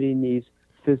inhabiting these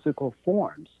physical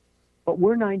forms. But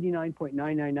we're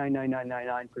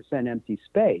 99.9999999% empty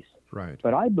space.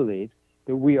 But I believe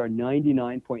that we are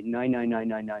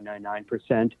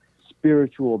 99.9999999%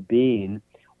 spiritual being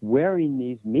wearing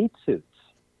these meat suits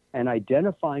and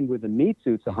identifying with the meat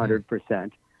suits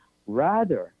 100%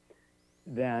 rather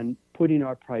than putting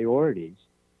our priorities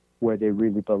where they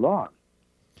really belong.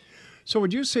 So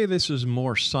would you say this is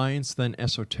more science than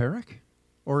esoteric?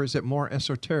 Or is it more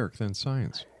esoteric than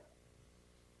science?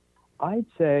 I'd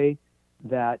say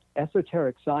that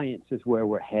esoteric science is where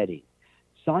we're heading.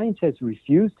 science has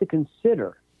refused to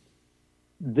consider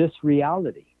this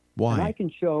reality. Why?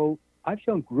 And I've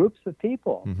shown groups of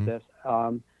people this,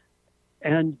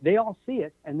 and they all see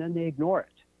it, and then they ignore it.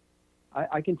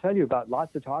 I can tell you about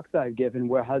lots of talks that I've given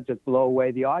where I just blow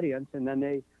away the audience, and then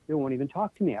they won't even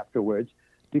talk to me afterwards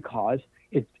because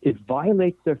it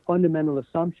violates their fundamental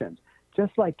assumptions.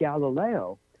 Just like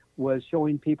Galileo was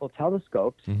showing people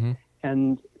telescopes,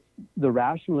 and the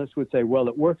rationalists would say, well,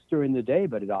 it works during the day,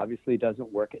 but it obviously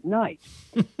doesn't work at night.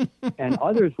 And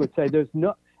others would say,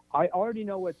 I already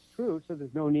know what's true, so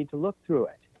there's no need to look through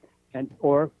it.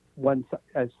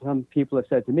 As some people have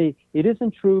said to me, it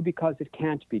isn't true because it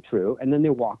can't be true, and then they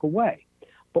walk away.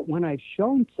 But when I've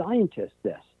shown scientists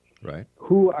this,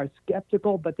 who are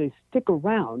skeptical, but they stick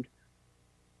around,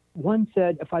 one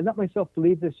said, if I let myself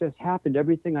believe this just happened,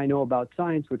 everything I know about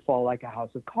science would fall like a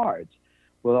house of cards.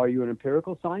 Well, are you an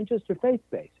empirical scientist or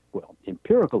faith-based? Well,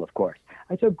 empirical, of course.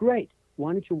 I said, great.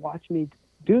 Why don't you watch me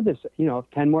do this,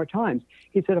 10 more times?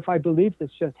 He said, if I believe this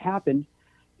just happened,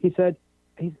 he said,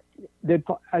 as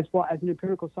an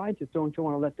empirical scientist, don't you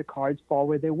want to let the cards fall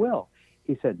where they will?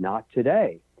 He said, not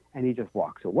today. And he just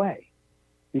walks away.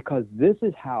 Because this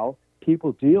is how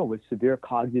people deal with severe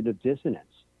cognitive dissonance.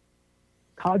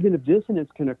 Cognitive dissonance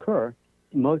can occur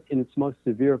in its most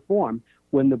severe form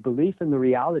when the belief and the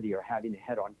reality are having a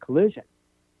head-on collision.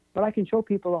 But I can show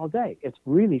people all day. It's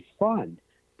really fun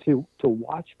to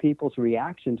watch people's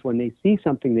reactions when they see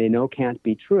something they know can't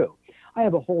be true. I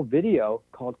have a whole video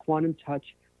called Quantum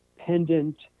Touch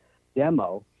Pendant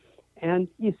Demo, and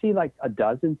you see like a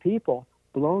dozen people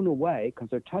blown away because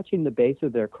they're touching the base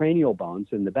of their cranial bones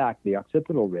in the back, the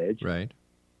occipital ridge. Right.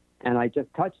 And I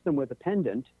just touch them with a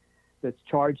pendant that's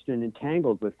charged and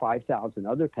entangled with 5,000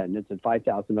 other pendants and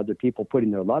 5,000 other people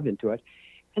putting their love into it.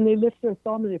 And they lift their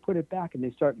thumb and they put it back and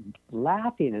they start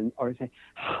laughing or saying,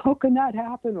 how can that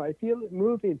happen? Or I feel it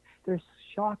moving. They're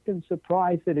shocked and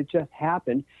surprised that it just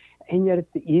happened. And yet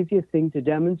it's the easiest thing to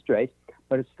demonstrate,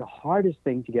 but it's the hardest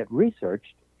thing to get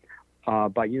researched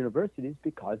by universities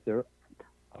because they're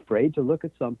afraid to look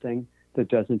at something that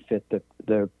doesn't fit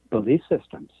their belief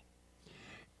systems.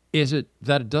 Is it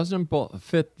that it doesn't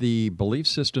fit the belief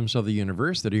systems of the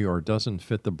university or doesn't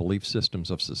fit the belief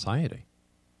systems of society?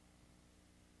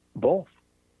 Both.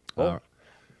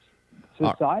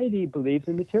 Society believes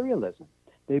in materialism.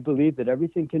 They believe that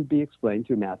everything can be explained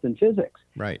through math and physics.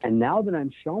 Right. And now that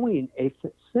I'm showing a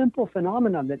simple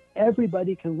phenomenon that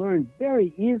everybody can learn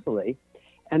very easily,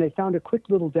 and I found a quick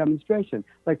little demonstration.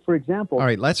 Like, for example... All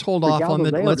right, let's hold off on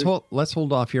let's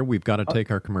hold off here. We've got to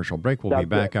take our commercial break. We'll be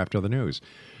back after the news.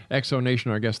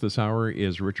 Exonation, our guest this hour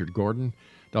is Richard Gordon,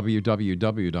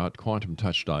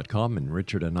 www.quantumtouch.com, and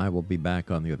Richard and I will be back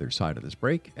on the other side of this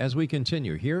break as we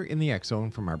continue here in the X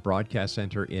Zone from our broadcast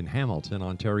center in Hamilton,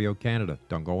 Ontario, Canada.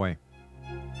 Don't go away.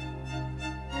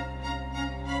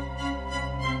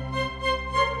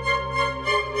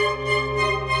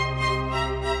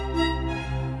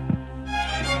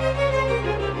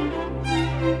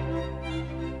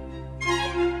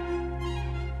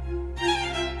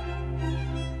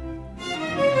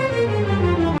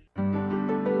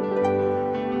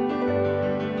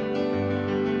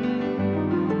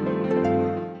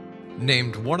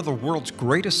 Named one of the world's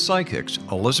greatest psychics,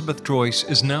 Elizabeth Joyce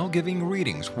is now giving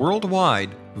readings worldwide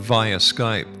via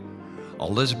Skype.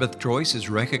 Elizabeth Joyce is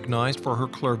recognized for her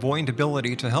clairvoyant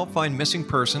ability to help find missing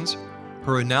persons,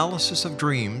 her analysis of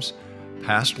dreams,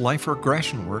 past life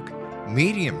regression work,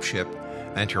 mediumship,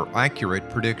 and her accurate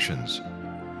predictions.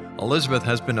 Elizabeth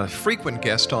has been a frequent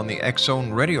guest on the X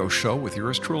Zone radio show with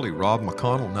yours truly, Rob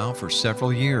McConnell, now for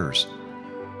several years.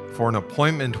 For an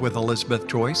appointment with Elizabeth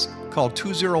Joyce, call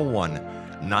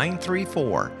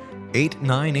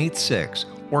 201-934-8986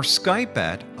 or Skype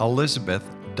at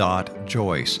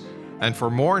elizabeth.joyce. And for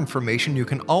more information, you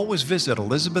can always visit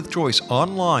Elizabeth Joyce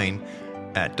online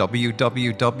at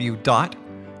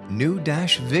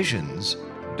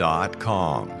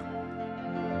www.new-visions.com.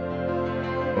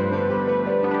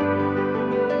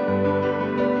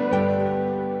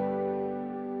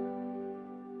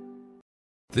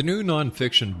 The new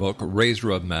nonfiction book,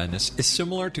 Razor of Madness, is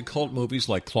similar to cult movies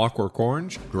like Clockwork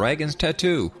Orange, Dragon's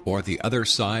Tattoo, or The Other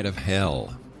Side of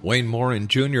Hell. Wayne Morin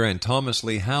Jr. and Thomas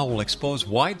Lee Howe will expose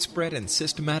widespread and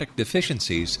systematic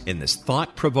deficiencies in this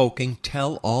thought-provoking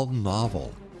tell-all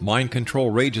novel. Mind control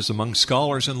rages among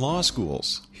scholars in law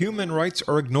schools. Human rights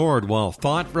are ignored while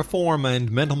thought reform and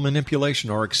mental manipulation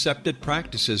are accepted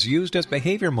practices used as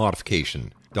behavior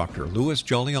modification. Dr. Louis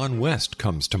Jolyon West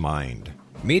comes to mind.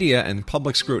 Media and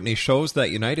public scrutiny shows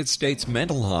that United States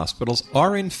mental hospitals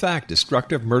are in fact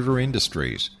destructive murder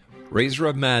industries. Razor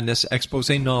of Madness expose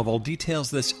novel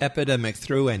details this epidemic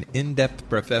through an in-depth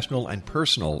professional and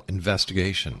personal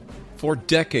investigation. For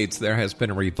decades, there has been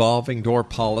a revolving door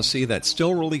policy that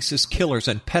still releases killers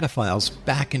and pedophiles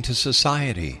back into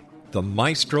society. The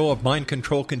maestro of mind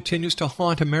control continues to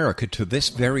haunt America to this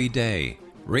very day.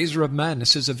 Razor of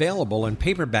Madness is available in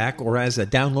paperback or as a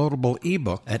downloadable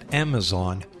ebook at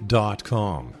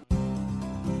Amazon.com.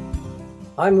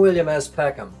 I'm William S.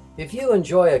 Peckham. If you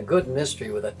enjoy a good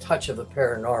mystery with a touch of the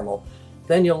paranormal,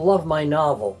 then you'll love my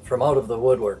novel, From Out of the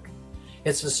Woodwork.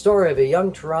 It's the story of a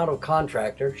young Toronto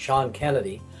contractor, Sean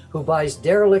Kennedy, who buys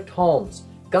derelict homes,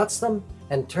 guts them,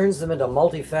 and turns them into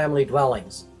multi-family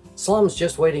dwellings. Slums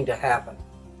just waiting to happen.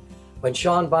 When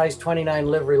Sean buys 29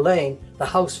 Livery Lane, the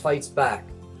house fights back.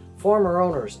 Former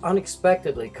owners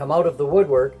unexpectedly come out of the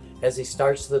woodwork as he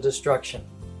starts the destruction.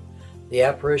 The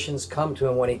apparitions come to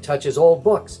him when he touches old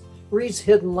books, reads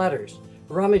hidden letters,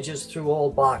 rummages through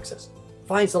old boxes,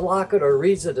 finds a locket, or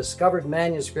reads a discovered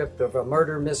manuscript of a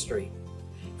murder mystery.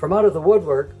 From Out of the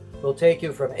Woodwork will take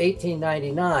you from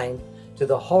 1899 to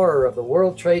the horror of the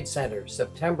World Trade Center,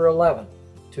 September 11,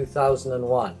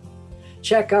 2001.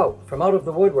 Check out From Out of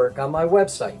the Woodwork on my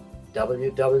website,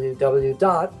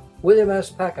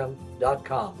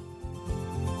 www.williamspeckham.com.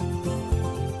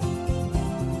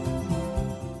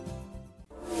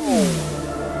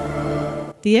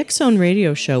 The X Zone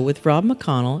Radio Show with Rob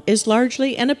McConnell is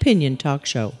largely an opinion talk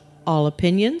show. All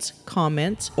opinions,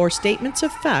 comments, or statements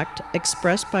of fact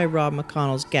expressed by Rob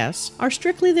McConnell's guests are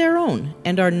strictly their own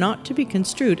and are not to be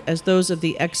construed as those of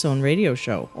the X Zone Radio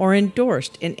Show or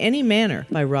endorsed in any manner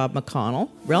by Rob McConnell,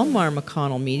 Relmar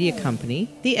McConnell Media Company,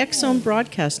 the X Zone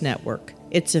Broadcast Network,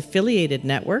 its affiliated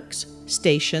networks,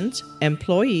 stations,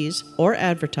 employees, or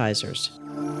advertisers.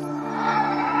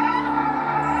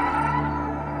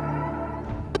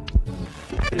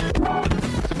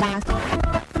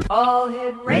 All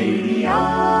Hit Radio.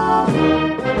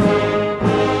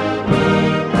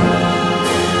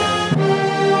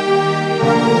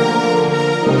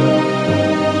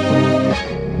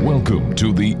 Welcome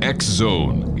to the X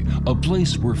Zone, a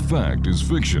place where fact is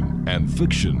fiction and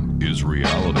fiction is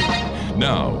reality.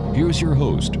 Now, here's your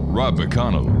host, Rob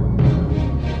McConnell.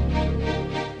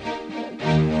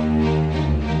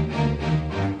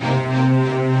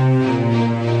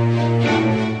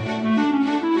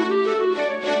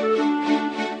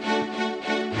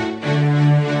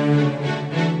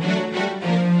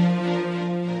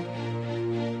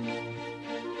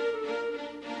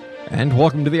 And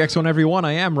welcome to the X Zone, everyone.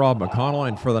 I am Rob McConnell,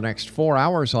 and for the next 4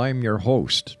 hours, I'm your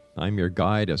host. I'm your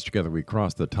guide as together we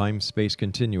cross the time-space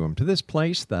continuum to this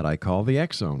place that I call the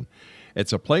X Zone.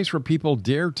 It's a place where people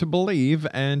dare to believe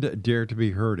and dare to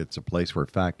be heard. It's a place where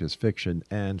fact is fiction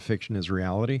and fiction is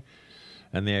reality.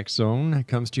 And the X Zone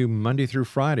comes to you Monday through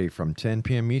Friday from 10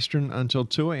 p.m. Eastern until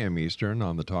 2 a.m. Eastern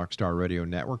on the Talkstar Radio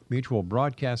Network, Mutual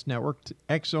Broadcast Network,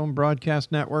 X Zone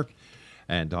Broadcast Network,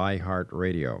 and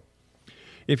iHeartRadio.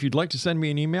 If you'd like to send me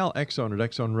an email, xzone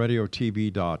at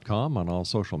xzoneradiotv.com, on all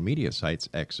social media sites,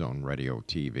 Xzone Radio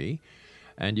TV.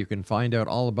 And you can find out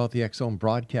all about the X Zone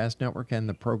Broadcast Network and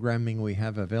the programming we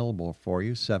have available for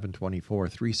you,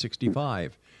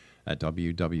 7/24/365, at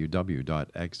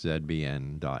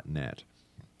www.xzbn.net.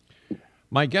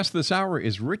 My guest this hour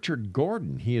is Richard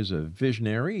Gordon. He is a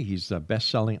visionary. He's a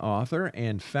best-selling author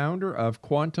and founder of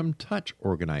Quantum Touch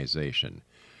Organization.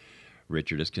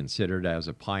 Richard is considered as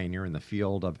a pioneer in the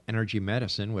field of energy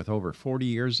medicine with over 40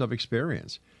 years of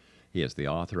experience. He is the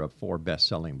author of 4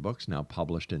 best-selling books now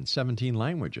published in 17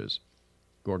 languages.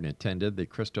 Gordon attended the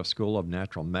Christo School of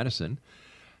Natural Medicine,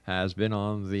 has been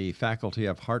on the faculty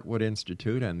of Hartwood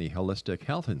Institute and the Holistic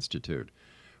Health Institute.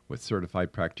 With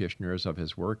certified practitioners of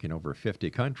his work in over 50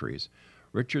 countries,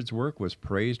 Richard's work was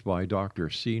praised by Dr.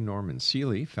 C. Norman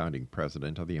Seeley, founding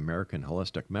president of the American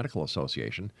Holistic Medical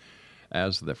Association,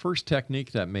 as the first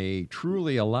technique that may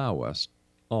truly allow us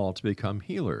all to become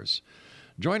healers.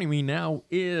 Joining me now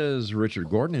is Richard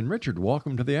Gordon. And Richard,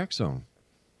 welcome to the X Zone.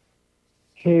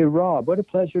 Hey, Rob, what a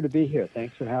pleasure to be here.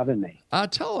 Thanks for having me.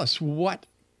 Tell us what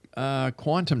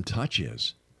Quantum Touch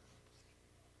is.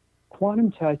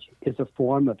 Quantum Touch is a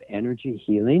form of energy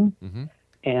healing,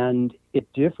 and it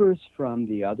differs from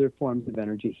the other forms of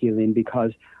energy healing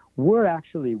because we're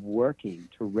actually working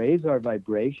to raise our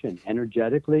vibration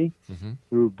energetically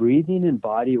through breathing and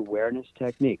body awareness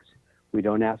techniques. We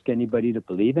don't ask anybody to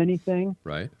believe anything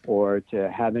or to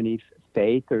have any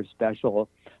faith or special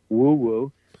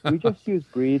woo-woo. We just use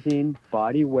breathing,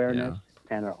 body awareness,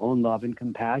 and our own love and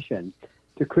compassion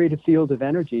to create a field of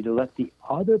energy to let the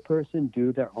other person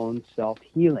do their own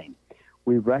self-healing.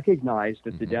 We recognize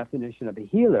that the definition of a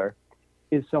healer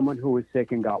is someone who was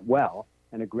sick and got well,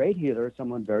 And a great healer is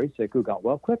someone very sick who got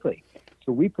well quickly.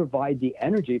 So we provide the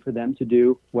energy for them to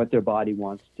do what their body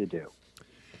wants to do.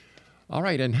 All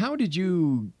right. And how did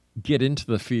you get into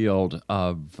the field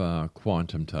of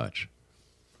quantum touch?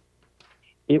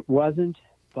 It wasn't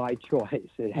by choice.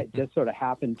 It had just sort of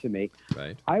happened to me.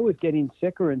 Right. I was getting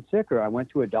sicker and sicker. I went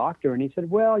to a doctor, and he said,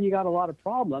 well, you got a lot of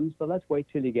problems, but let's wait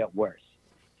till you get worse.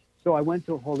 So I went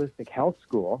to a holistic health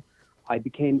school. I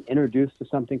became introduced to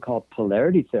something called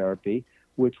polarity therapy,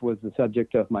 which was the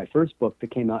subject of my first book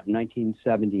that came out in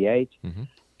 1978. Mm-hmm.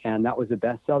 And that was a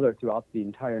bestseller throughout the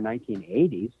entire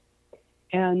 1980s.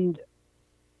 And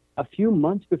a few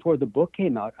months before the book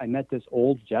came out, I met this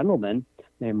old gentleman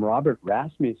named Robert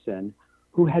Rasmussen,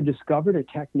 who had discovered a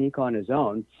technique on his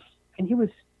own. And he was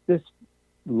this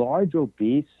large,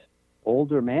 obese,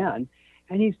 older man,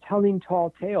 and he's telling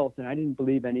tall tales, and I didn't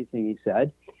believe anything he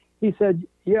said. He said,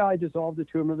 yeah, I dissolved a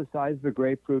tumor the size of a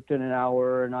grapefruit in an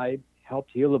hour, and I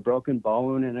helped heal a broken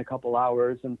bone in a couple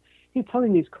hours. And he's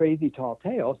telling these crazy tall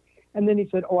tales. And then he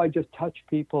said, oh, I just touched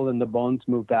people, and the bones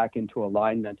moved back into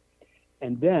alignment.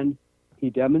 And then he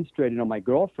demonstrated on my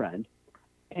girlfriend,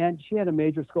 and she had a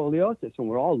major scoliosis, and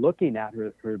we're all looking at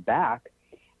her back,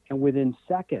 and within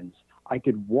seconds, I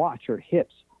could watch her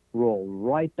hips roll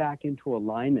right back into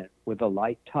alignment with a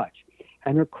light touch.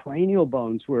 And her cranial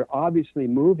bones were obviously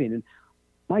moving, and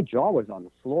my jaw was on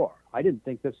the floor. I didn't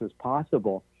think this was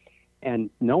possible, and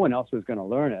no one else was going to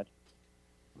learn it.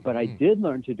 But I did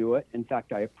learn to do it. In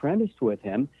fact, I apprenticed with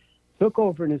him, took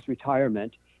over in his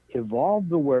retirement, evolved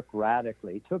the work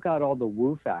radically, took out all the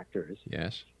woo factors,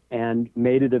 yes, and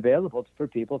made it available for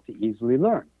people to easily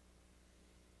learn.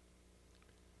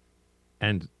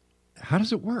 And how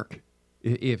does it work?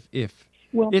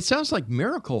 Well, it sounds like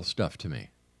miracle stuff to me.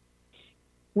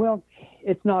 Well,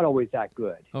 it's not always that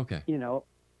good. Okay. You know,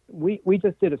 we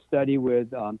just did a study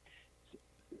with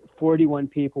 41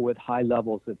 people with high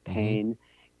levels of pain,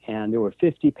 and there were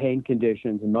 50 pain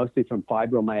conditions, and mostly from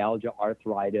fibromyalgia,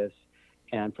 arthritis,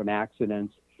 and from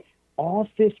accidents. All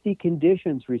 50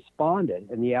 conditions responded,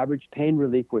 and the average pain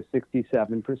relief was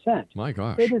 67%. My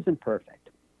gosh. It isn't perfect,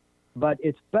 but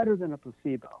it's better than a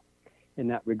placebo in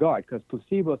that regard, because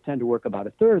placebos tend to work about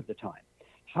a third of the time.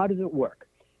 How does it work?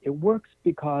 It works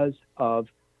because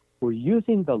we're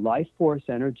using the life force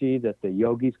energy that the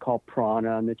yogis call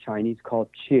prana and the Chinese call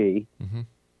qi,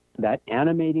 that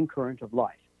animating current of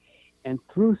life. And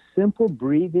through simple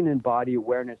breathing and body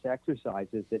awareness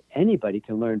exercises that anybody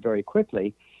can learn very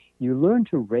quickly, you learn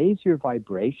to raise your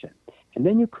vibration. And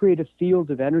then you create a field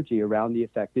of energy around the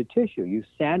affected tissue. You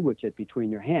sandwich it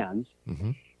between your hands,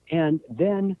 and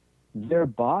then their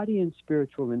body and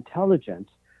spiritual intelligence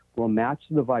will match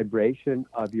the vibration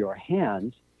of your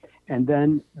hands, and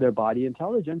then their body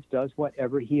intelligence does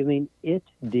whatever healing it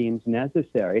deems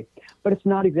necessary. But it's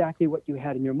not exactly what you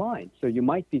had in your mind. So you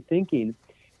might be thinking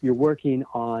you're working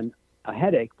on a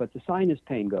headache, but the sinus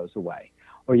pain goes away.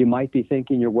 Or you might be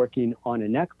thinking you're working on a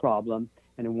neck problem,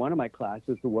 and in one of my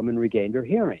classes, the woman regained her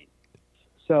hearing.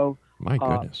 So my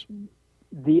goodness.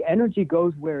 The energy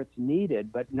goes where it's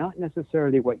needed, but not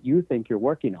necessarily what you think you're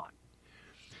working on.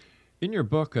 In your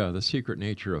book, The Secret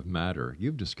Nature of Matter,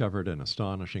 you've discovered an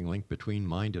astonishing link between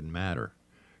mind and matter.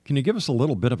 Can you give us a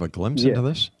little bit of a glimpse into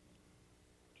this?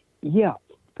 Yeah.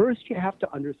 First, you have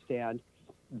to understand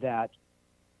that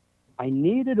I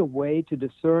needed a way to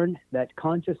discern that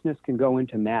consciousness can go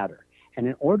into matter. And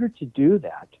in order to do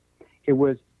that, it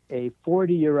was a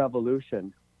 40-year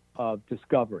evolution of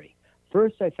discovery.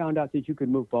 First, I found out that you could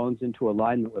move bones into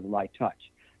alignment with light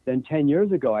touch. Then 10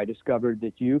 years ago, I discovered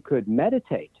that you could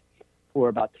meditate for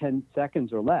about 10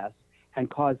 seconds or less and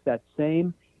cause that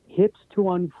same hips to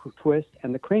untwist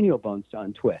and the cranial bones to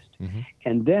untwist.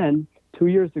 And then 2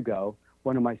 years ago,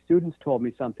 one of my students told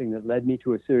me something that led me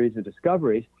to a series of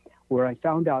discoveries where I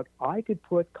found out I could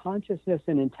put consciousness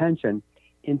and intention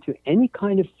into any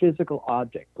kind of physical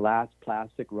object, glass,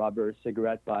 plastic, rubber,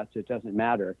 cigarette butts, it doesn't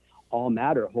matter. All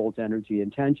matter holds energy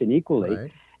and tension equally.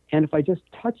 Right. And if I just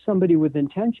touch somebody with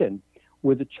intention,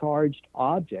 with a charged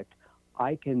object,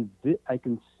 I can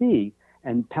see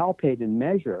and palpate and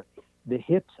measure the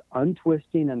hips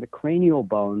untwisting and the cranial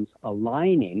bones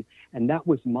aligning. And that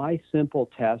was my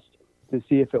simple test to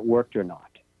see if it worked or not.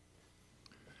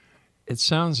 It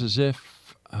sounds as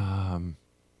if,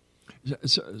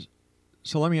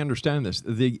 so let me understand this.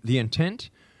 The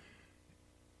intent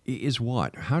is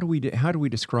what? How do we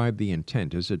describe the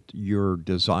intent? Is it your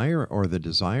desire or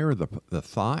the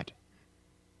thought?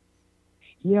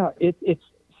 Yeah, it's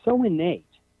so innate.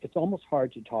 It's almost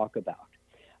hard to talk about.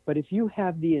 But if you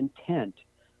have the intent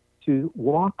to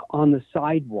walk on the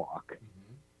sidewalk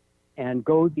and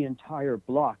go the entire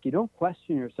block. You don't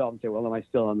question yourself and say, well, am I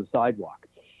still on the sidewalk?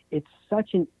 It's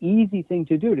such an easy thing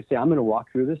to do, to say, I'm going to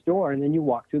walk through this door, and then you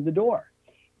walk through the door.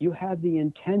 You have the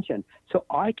intention. So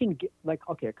I can get, like,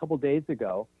 okay, a couple days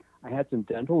ago, I had some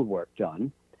dental work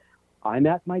done. I'm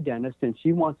at my dentist, and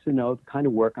she wants to know the kind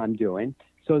of work I'm doing.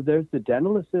 So there's the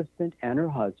dental assistant and her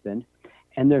husband,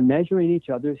 and they're measuring each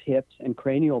other's hips and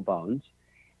cranial bones,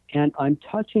 and I'm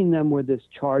touching them with this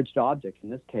charged object, in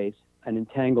this case, an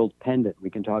entangled pendant. We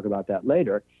can talk about that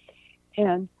later.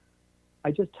 And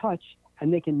I just touch,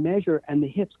 and they can measure, and the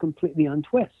hips completely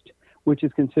untwist, which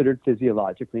is considered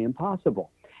physiologically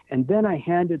impossible. And then I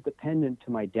handed the pendant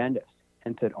to my dentist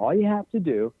and said, all you have to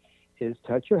do is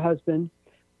touch your husband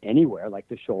anywhere, like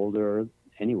the shoulder,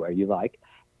 anywhere you like,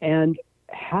 and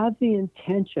have the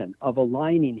intention of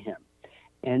aligning him.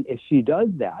 And if she does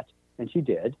that, and she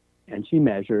did, and she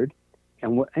measured,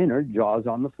 and her jaw's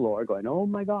on the floor going, oh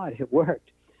my God, it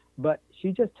worked. But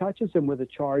she just touches him with a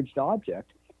charged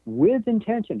object with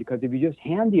intention, because if you just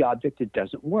hand the object, it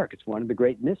doesn't work. It's one of the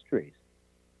great mysteries.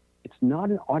 It's not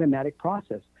an automatic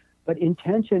process, but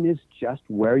intention is just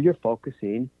where you're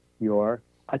focusing your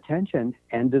attention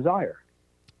and desire.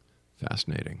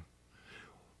 Fascinating.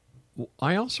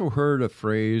 I also heard a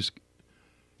phrase,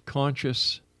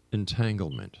 conscious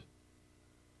entanglement.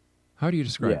 How do you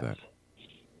describe that?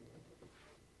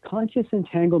 Conscious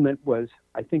entanglement was,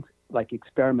 I think, like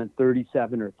experiment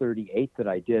 37 or 38 that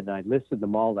I did, and I listed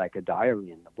them all like a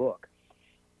diary in the book.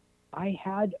 I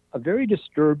had a very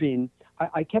disturbing,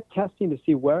 I kept testing to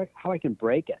see how I can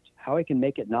break it, how I can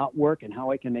make it not work, and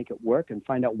how I can make it work, and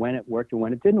find out when it worked and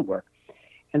when it didn't work.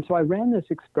 And so I ran this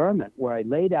experiment where I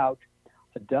laid out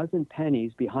a dozen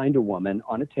pennies behind a woman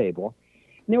on a table,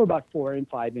 and they were about 4 and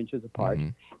 5 inches apart.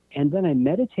 Mm-hmm. And then I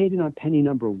meditated on penny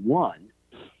number 1,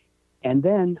 and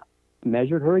then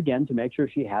measured her again to make sure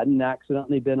she hadn't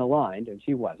accidentally been aligned, and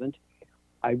she wasn't.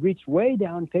 I reached way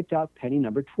down, picked out penny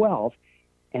number 12,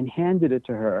 and handed it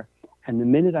to her. And the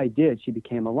minute I did, she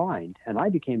became aligned, and I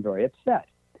became very upset.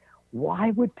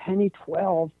 Why would penny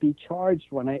 12 be charged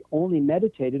when I only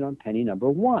meditated on penny number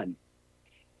 1?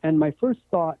 And my first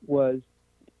thought was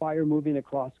fire moving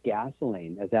across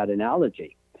gasoline as that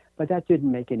analogy. But that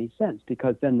didn't make any sense,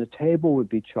 because then the table would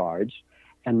be charged,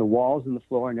 and the walls and the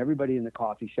floor and everybody in the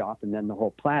coffee shop, and then the whole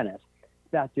planet.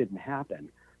 That didn't happen.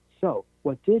 So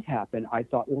what did happen, I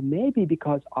thought, well, maybe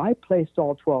because I placed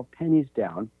all 12 pennies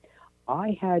down,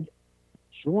 I had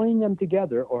joined them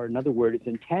together, or another word is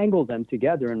entangled them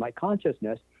together in my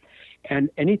consciousness, and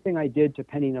anything I did to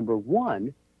penny number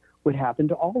 1 would happen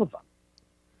to all of them.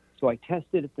 So I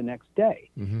tested it the next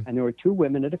day, and there were 2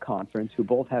 women at a conference who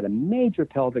both had a major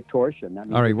pelvic torsion. That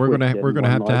means all right, we're going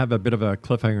to have a bit of a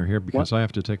cliffhanger here, because I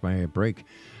have to take my break.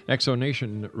 Exo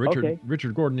Nation,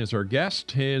 Richard Gordon is our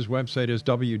guest. His website is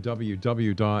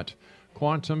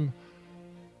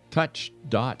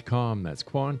www.quantumtouch.com. That's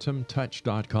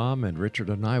quantumtouch.com, and Richard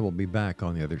and I will be back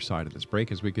on the other side of this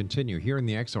break as we continue here in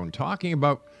the X Zone talking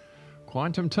about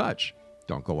quantum touch.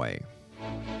 Don't go away.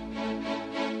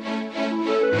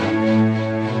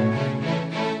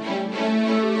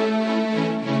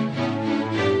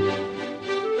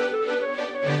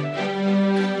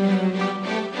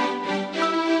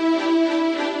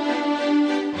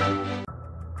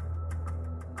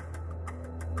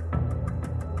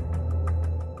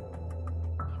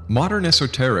 Modern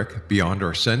Esoteric, Beyond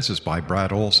Our Senses by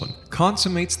Brad Olson,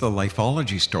 consummates the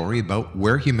lifology story about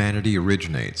where humanity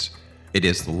originates. It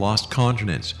is the lost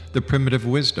continents, the primitive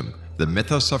wisdom, the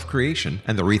mythos of creation,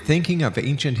 and the rethinking of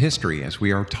ancient history as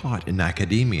we are taught in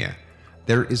academia.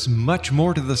 There is much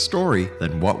more to the story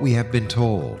than what we have been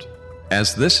told.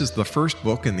 As this is the first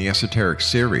book in the Esoteric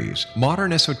series,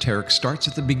 Modern Esoteric starts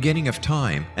at the beginning of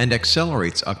time and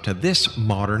accelerates up to this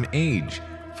modern age.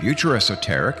 Future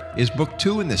Esoteric is book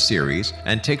 2 in the series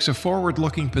and takes a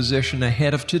forward-looking position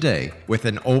ahead of today with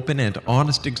an open and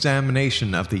honest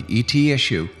examination of the ET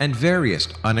issue and various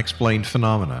unexplained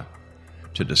phenomena.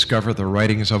 To discover the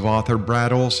writings of author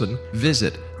Brad Olson,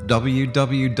 visit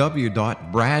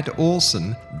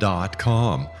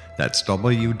www.bradolson.com. That's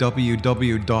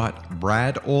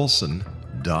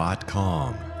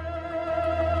www.bradolson.com.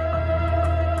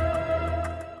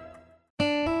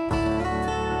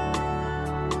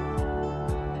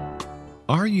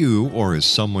 Are you, or is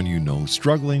someone you know,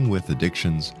 struggling with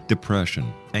addictions,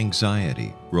 depression,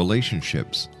 anxiety,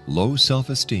 relationships, low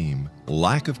self-esteem,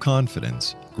 lack of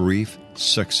confidence, grief,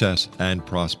 success, and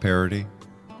prosperity?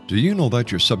 Do you know that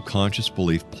your subconscious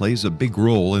belief plays a big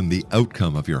role in the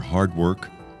outcome of your hard work?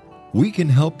 We can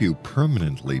help you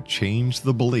permanently change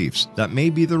the beliefs that may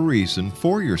be the reason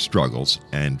for your struggles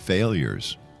and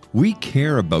failures. We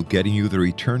care about getting you the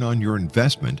return on your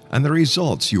investment and the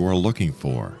results you are looking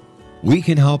for. We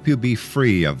can help you be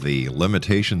free of the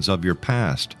limitations of your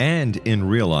past and in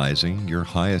realizing your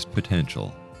highest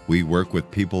potential. We work with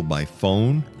people by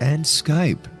phone and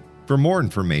Skype. For more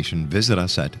information, visit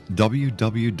us at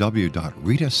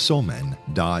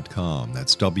www.ritasoman.com.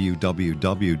 That's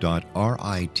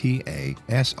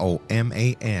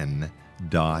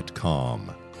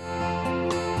www.ritasoman.com.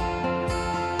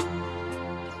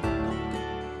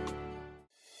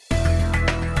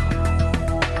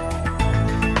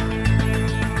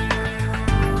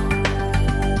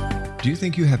 Do you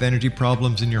think you have energy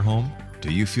problems in your home?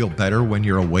 Do you feel better when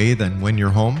you're away than when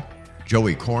you're home?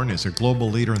 Joey Korn is a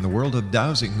global leader in the world of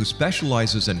dowsing who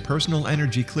specializes in personal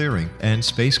energy clearing and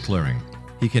space clearing.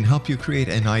 He can help you create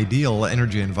an ideal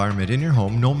energy environment in your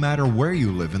home no matter where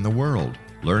you live in the world.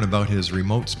 Learn about his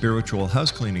remote spiritual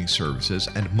house cleaning services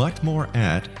and much more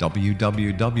at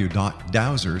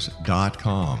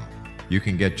www.dowsers.com. You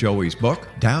can get Joey's book,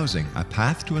 Dowsing, A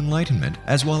Path to Enlightenment,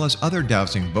 as well as other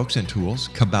dowsing books and tools,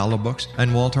 Kabbalah books,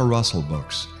 and Walter Russell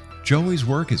books. Joey's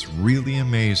work is really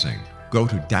amazing. Go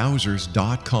to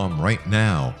dowsers.com right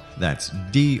now. That's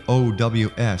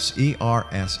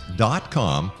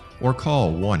DOWSERS.com or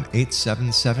call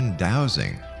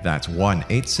 1-877-DOWSING. That's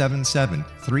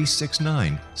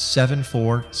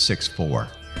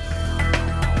 1-877-369-7464.